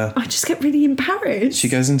bit of a... I just get really embarrassed. She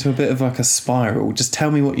goes into a bit of like a spiral. Just tell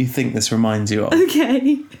me what you think this reminds you of.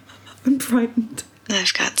 Okay. I'm frightened.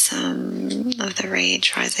 I've got some of the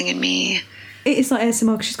rage rising in me. It is like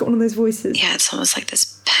ASMR because she's got one of those voices. Yeah, it's almost like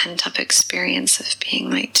this pent-up experience of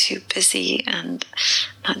being like too busy and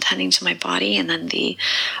not tending to my body, and then the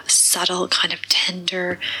subtle kind of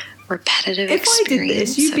tender repetitive If I did experience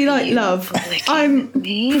this, you'd be of like, you love, licking I'm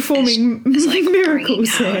me performing is like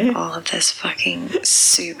miracles bringing here. out all of this fucking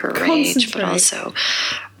super rage, but Concentrate. also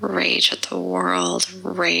rage at the world,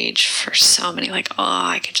 rage for so many, like, oh,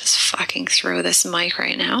 I could just fucking throw this mic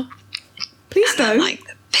right now. Please And then, don't. like,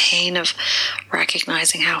 the pain of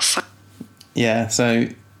recognizing how Yeah, so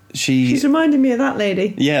She's reminding me of that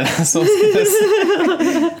lady. Yeah, that's what I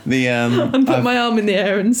was gonna say. I'm putting my arm in the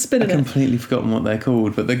air and I've spinning it. completely forgotten what they're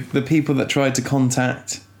called, but the people that tried to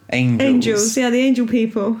contact angels. Angels, yeah, the angel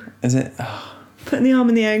people. Is it Putting the arm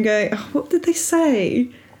in the air and going, oh, what did they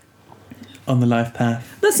say? on the life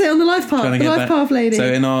path? That's it, on the life path. Trying to The get life back. path lady. So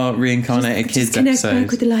in our reincarnated just kids connect back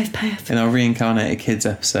episode, with the life path. in our reincarnated kids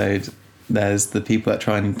episode, there's the people that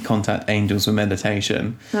try and contact angels with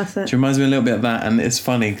meditation. That's it. Which reminds me a little bit of that, and it's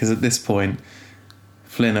funny because at this point,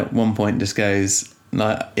 Flynn at one point just goes,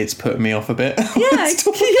 "Like, it's put me off a bit." Yeah, I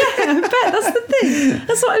bet that's the thing.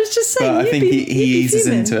 That's what I was just saying. But I You'd think be- he you'd be eases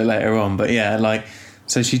fuming. into it later on. But yeah, like,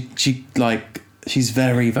 so she's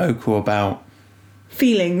very vocal about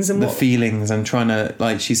feelings and the what feelings and trying to,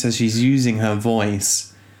 like, she says she's using her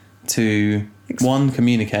voice to one,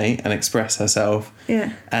 communicate and express herself,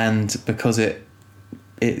 Yeah. and because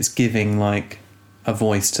it's giving like a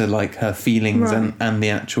voice to like her feelings Right. and the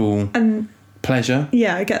actual And pleasure.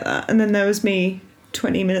 yeah, I get that. And then there was me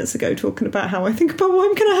 20 minutes ago talking about how I think about what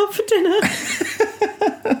I'm going to have for dinner.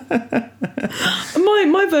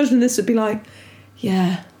 my version of this would be like,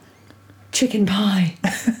 yeah, chicken pie.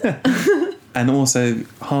 And also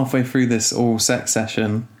halfway through this oral sex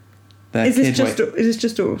session, their Is kid this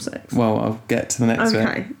just oral sex? well, I'll get to the next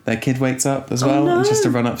Okay. bit. Their kid wakes up as Oh, well, no. just to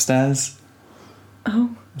run upstairs. Oh.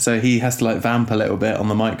 So he has to like vamp a little bit on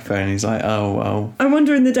the microphone. He's like, "Oh well." I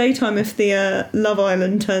wonder in the daytime if the Love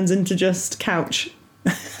Island turns into just couch.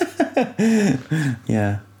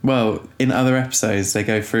 Yeah. Well, in other episodes, they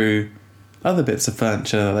go through other bits of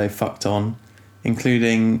furniture that they fucked on,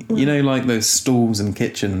 including, you know, like those stalls and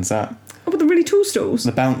kitchens, that Oh, but the really tall stools.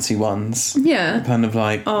 the bouncy ones, Yeah. kind of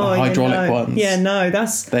like Oh, the hydraulic yeah, no. ones. Yeah, no,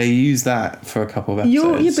 that's... They use that for a couple of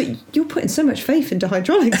episodes. But you're putting so much faith into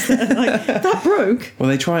hydraulics there. Like, that broke. Well,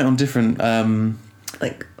 they try it on different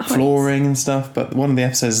Like, heights. flooring and stuff, but one of the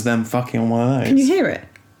episodes is them fucking on one of those. Can you hear it?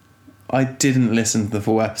 I didn't listen to the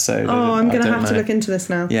full episode. Oh, I'm going to I have don't to know. look into this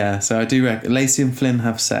now. Yeah, so I do Lacey and Flynn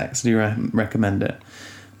have sex. I do recommend it.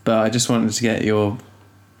 But I just wanted to get your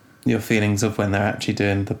feelings of when they're actually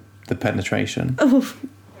doing the penetration. Oh,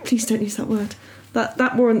 please don't use that word.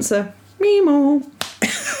 That warrants a meemo.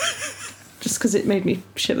 Just because it made me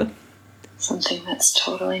shiver. something that's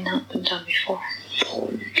totally not been done before.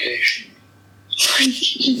 Fornication.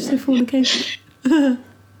 Did you say fornication?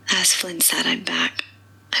 As Flynn said, I'm back.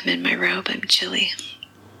 I'm in my robe. I'm chilly.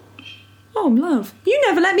 Oh, love. You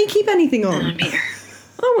never let me keep anything And on. I'm here.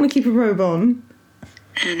 I want to keep a robe on.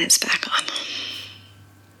 And it's back on.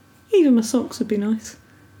 Even my socks would be nice.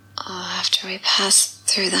 Oh, after we pass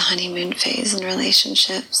through the honeymoon phase in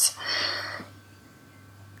relationships,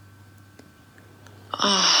 we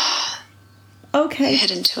Okay.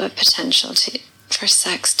 head into a potential for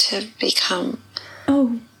sex to become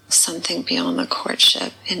Oh, something beyond the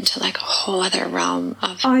courtship, into like a whole other realm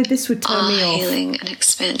of this would turn me off. healing and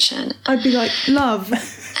expansion. I'd be like, love,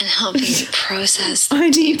 and helping to process the I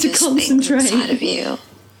need to deepest things concentrate. inside of you,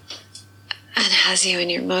 and has you in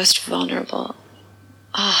your most vulnerable.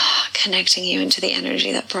 Connecting you into the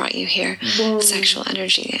energy that brought you here. Whoa. Sexual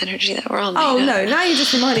energy, the energy that we're all made Oh of. no! Now you're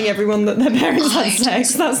just reminding everyone that their parents had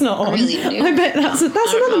sex. That's not on. Really new. I bet that's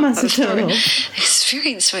another massive turn off.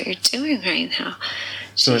 Experience what you're doing right now.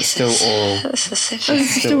 So it's still Jesus. oral. This is so Oh,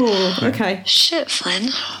 it's still oral. Okay. Shit, Flynn.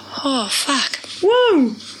 Oh, fuck.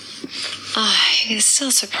 Whoa! You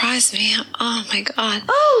still surprise me. Oh my god.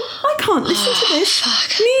 Oh, I can't listen to this.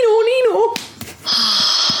 Fuck. Nino.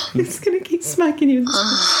 It's gonna keep smacking you.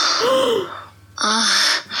 Oh no,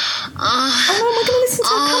 am I gonna listen to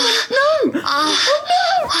it? Come on. No! Oh no!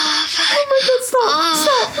 Oh my god,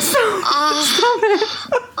 stop it!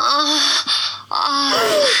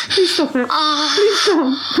 Please stop it. Please stop.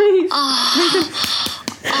 Please.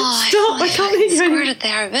 Stop, I can't hear you. Squirted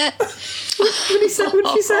there a bit. What did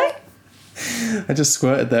she say? I just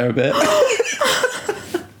squirted there a bit.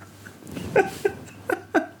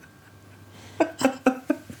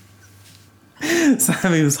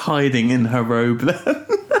 Sammy was hiding in her robe then.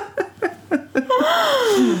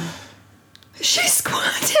 She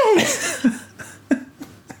squirted!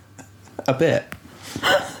 A bit.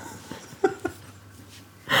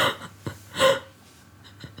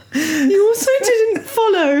 You also didn't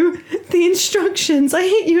follow the instructions. I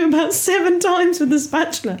hit you about 7 times with the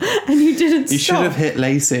spatula and you didn't You stop. should have hit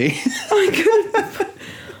Lacey. I couldn't.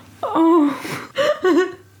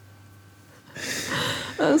 Oh.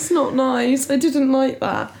 That's not nice. I didn't like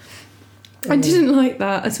that. I didn't like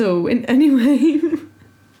that at all in any way.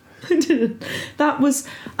 I didn't. That was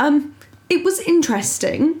it was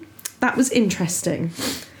interesting. That was interesting.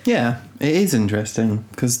 Yeah, it is interesting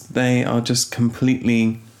because they are just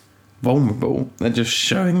completely vulnerable. They're just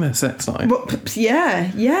showing their sex life. Well,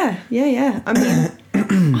 yeah. I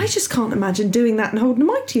mean, I just can't imagine doing that and holding a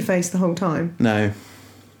mic to your face the whole time. No.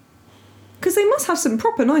 Because they must have some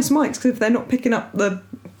proper nice mics, because if they're not picking up the...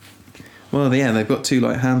 Well, yeah, they've got 2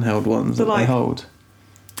 like handheld ones that they hold.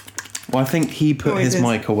 Well, I think he put his Noises.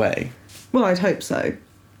 mic away Well, I'd hope so.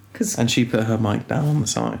 Cause, and she put her mic down on the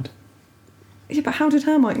side. yeah, but how did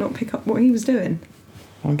her mic not pick up what he was doing?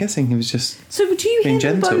 Well, I'm guessing he was just So do you being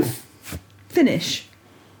hear them gentle. both finish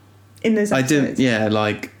in those I episodes?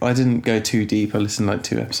 didn't, I didn't go too deep. I listened like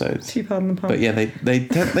 2 episodes. Too pardon the pun. But yeah,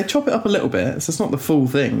 they chop it up a little bit, so it's not the full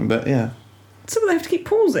thing, but yeah. So they have to keep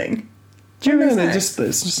pausing No, during it's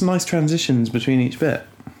just nice transitions between each bit.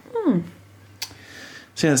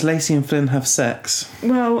 So yeah, it's Lacey and Flynn have sex.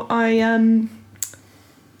 Well, I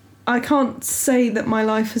can't say that my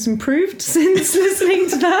life has improved since listening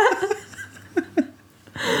to that.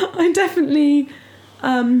 I definitely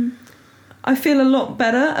I feel a lot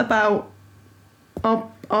better about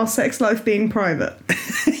our sex life being private.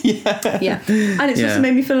 Yeah. And it's Yeah. also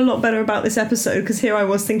made me feel a lot better about this episode, because here I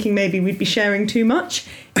was thinking maybe we'd be sharing too much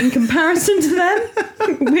in comparison to them.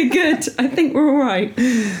 We're good. I think we're all right.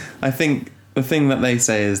 I think the thing that they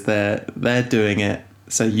say is they're doing it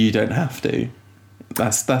so you don't have to.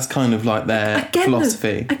 That's kind of like their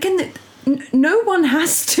philosophy. No one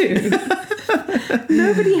has to.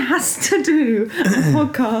 Nobody has to do a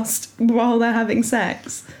podcast while they're having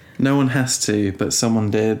sex. No one has to, but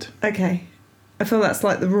someone did. Okay. I feel that's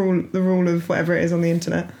like the rule of whatever it is on the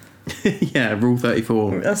internet. Yeah, Rule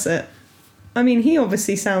 34. That's it. I mean, he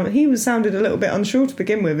obviously sounded a little bit unsure to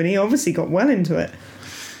begin with, and he obviously got well into it.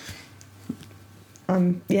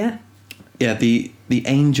 Yeah. Yeah, the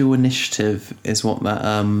Angel Initiative is what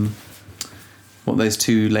that what those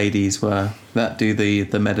 2 ladies were that do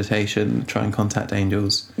the meditation, try and contact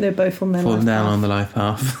angels. They're both on their Falling life down path. on the life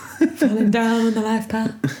path. Falling down on the life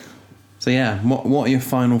path. So yeah, what are your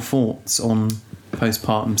final thoughts on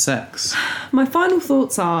postpartum sex? My final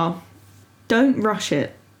thoughts are, don't rush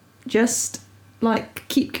it. Just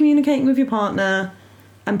keep communicating with your partner,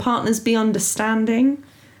 and partners be understanding,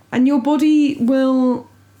 and your body will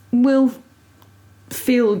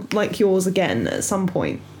feel like yours again at some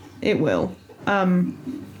point. It will.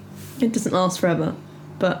 It doesn't last forever,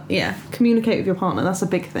 but yeah, communicate with your partner. That's a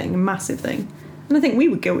big thing, a massive thing. And I think we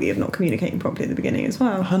were guilty of not communicating properly at the beginning as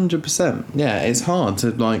well. 100%. Yeah, it's hard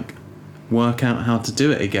to work out how to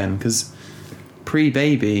do it again, because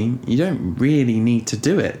pre-baby you don't really need to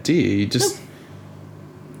do it, do you? You just,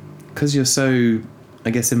 because you're so, I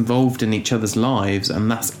guess, involved in each other's lives and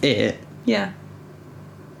that's it. Yeah.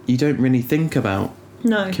 You don't really think about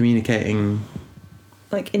communicating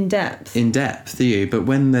in depth. in depth, do you? But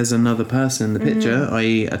when there's another person in the picture,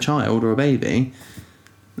 i.e. a child or a baby,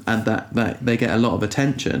 and that they get a lot of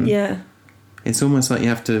attention, it's almost like you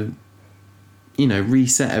have to,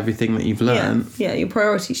 reset everything that you've learned. Yeah, your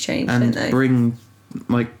priorities change, and don't they? bring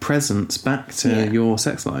like presence back to Yeah. your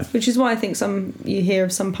sex life. Which is why I think you hear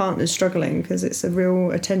of some partners struggling, because it's a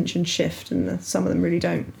real attention shift, and some of them really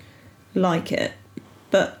don't like it.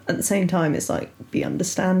 But at the same time, it's like, be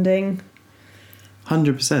understanding.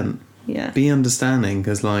 100%. Yeah. Be understanding,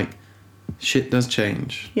 because like shit does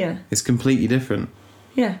change. Yeah. It's completely different,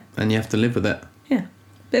 Yeah. and you have to live with it. Yeah.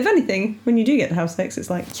 But if anything, when you do get to have sex, it's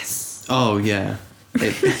like, yes. Oh yeah.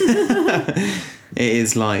 It, it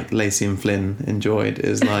is like Lacey and Flynn enjoyed. It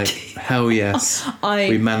is like, hell yes,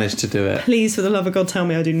 we managed to do it. Please, for the love of God, tell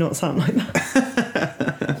me I do not sound like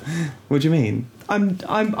that. What do you mean?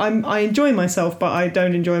 I enjoy myself, but I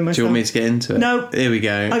don't enjoy myself. Do you want me to get into it? No. Here we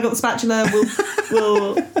go. I got the spatula.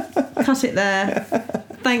 We'll cut it there.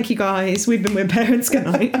 Thank you, guys. We've been with Parents. Good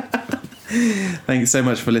night. Thanks so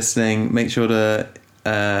much for listening. Make sure to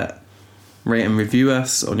rate and review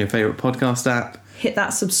us on your favourite podcast app. Hit that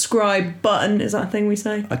subscribe button. Is that a thing we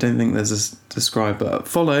say? I don't think there's a subscribe button.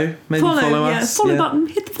 Follow. Maybe follow us. Follow button.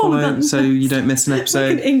 Hit the follow button. So you don't miss an Like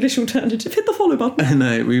episode. an English alternative. Hit the follow button.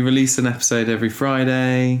 No, we release an episode every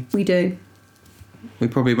Friday. We do. We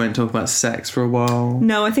probably won't talk about sex for a while.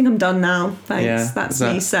 No, I think I'm done now. Thanks. Yeah, That's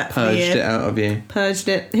that me set for the purged year. it out of you. Purged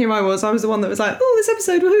it. Here I was the one that was like, oh, this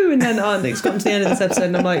episode, woohoo, and then it's gotten to the end of this episode,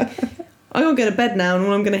 and I'm like, I gotta go to bed now, and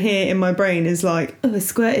all I'm gonna hear in my brain is like, oh, I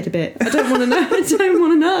squirted a bit. I don't want to know. I don't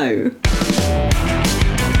want to know.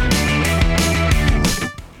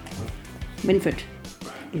 Winford,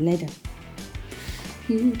 later.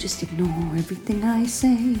 You just ignore everything I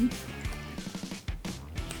say.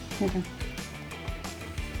 Later.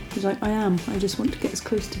 He's like, I am. I just want to get as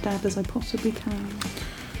close to Dad as I possibly can.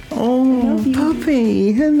 Oh,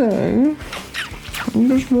 puppy, hello. You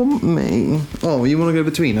just want me. Oh, you want to go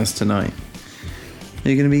between us tonight? Are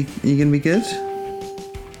you gonna be good?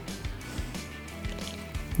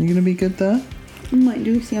 You gonna be good there? I might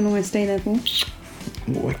do. See how long I stay there for.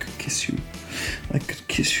 Oh, I could kiss you. I could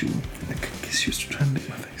kiss you. I could kiss you. Just try and lick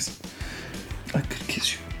my face. I could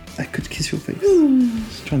kiss you. I could kiss your face.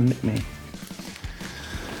 Just try and lick me.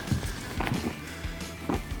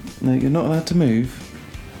 No, you're not allowed to move.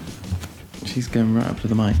 She's going right up to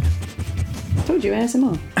the mic. I told you,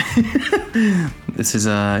 ASMR. This is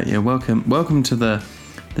welcome to the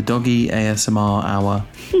doggy ASMR hour.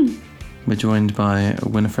 We're joined by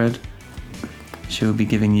Winifred. She'll be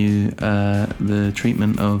giving you the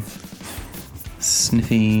treatment of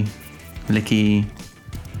sniffy, licky,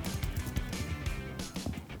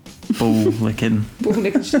 ball licking. Ball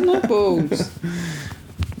licking. She doesn't like balls.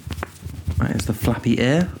 Right, it's the flappy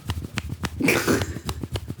ear.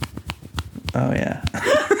 Oh yeah.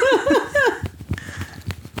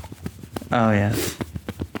 Oh yeah.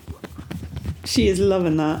 She is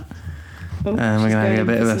loving that. Oh, And we're she's gonna going get a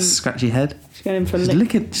bit for of a some- scratchy head. She's going in for a She's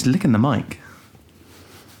lick. licking the mic.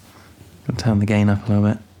 I'll turn the gain up a little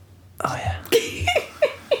bit. Oh yeah.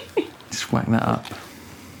 Just whack that up.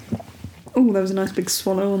 Oh, there was a nice big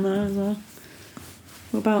swallow on there as well.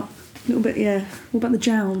 What about a little bit? Yeah. What about the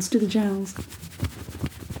jowls? Do the jowls.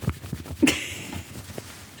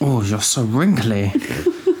 Oh, you're so wrinkly.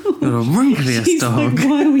 You're a wrinkliest She's dog. like,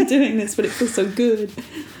 why are we doing this? But it feels so good.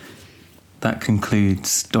 That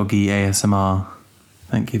concludes Doggy ASMR.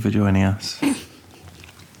 Thank you for joining us.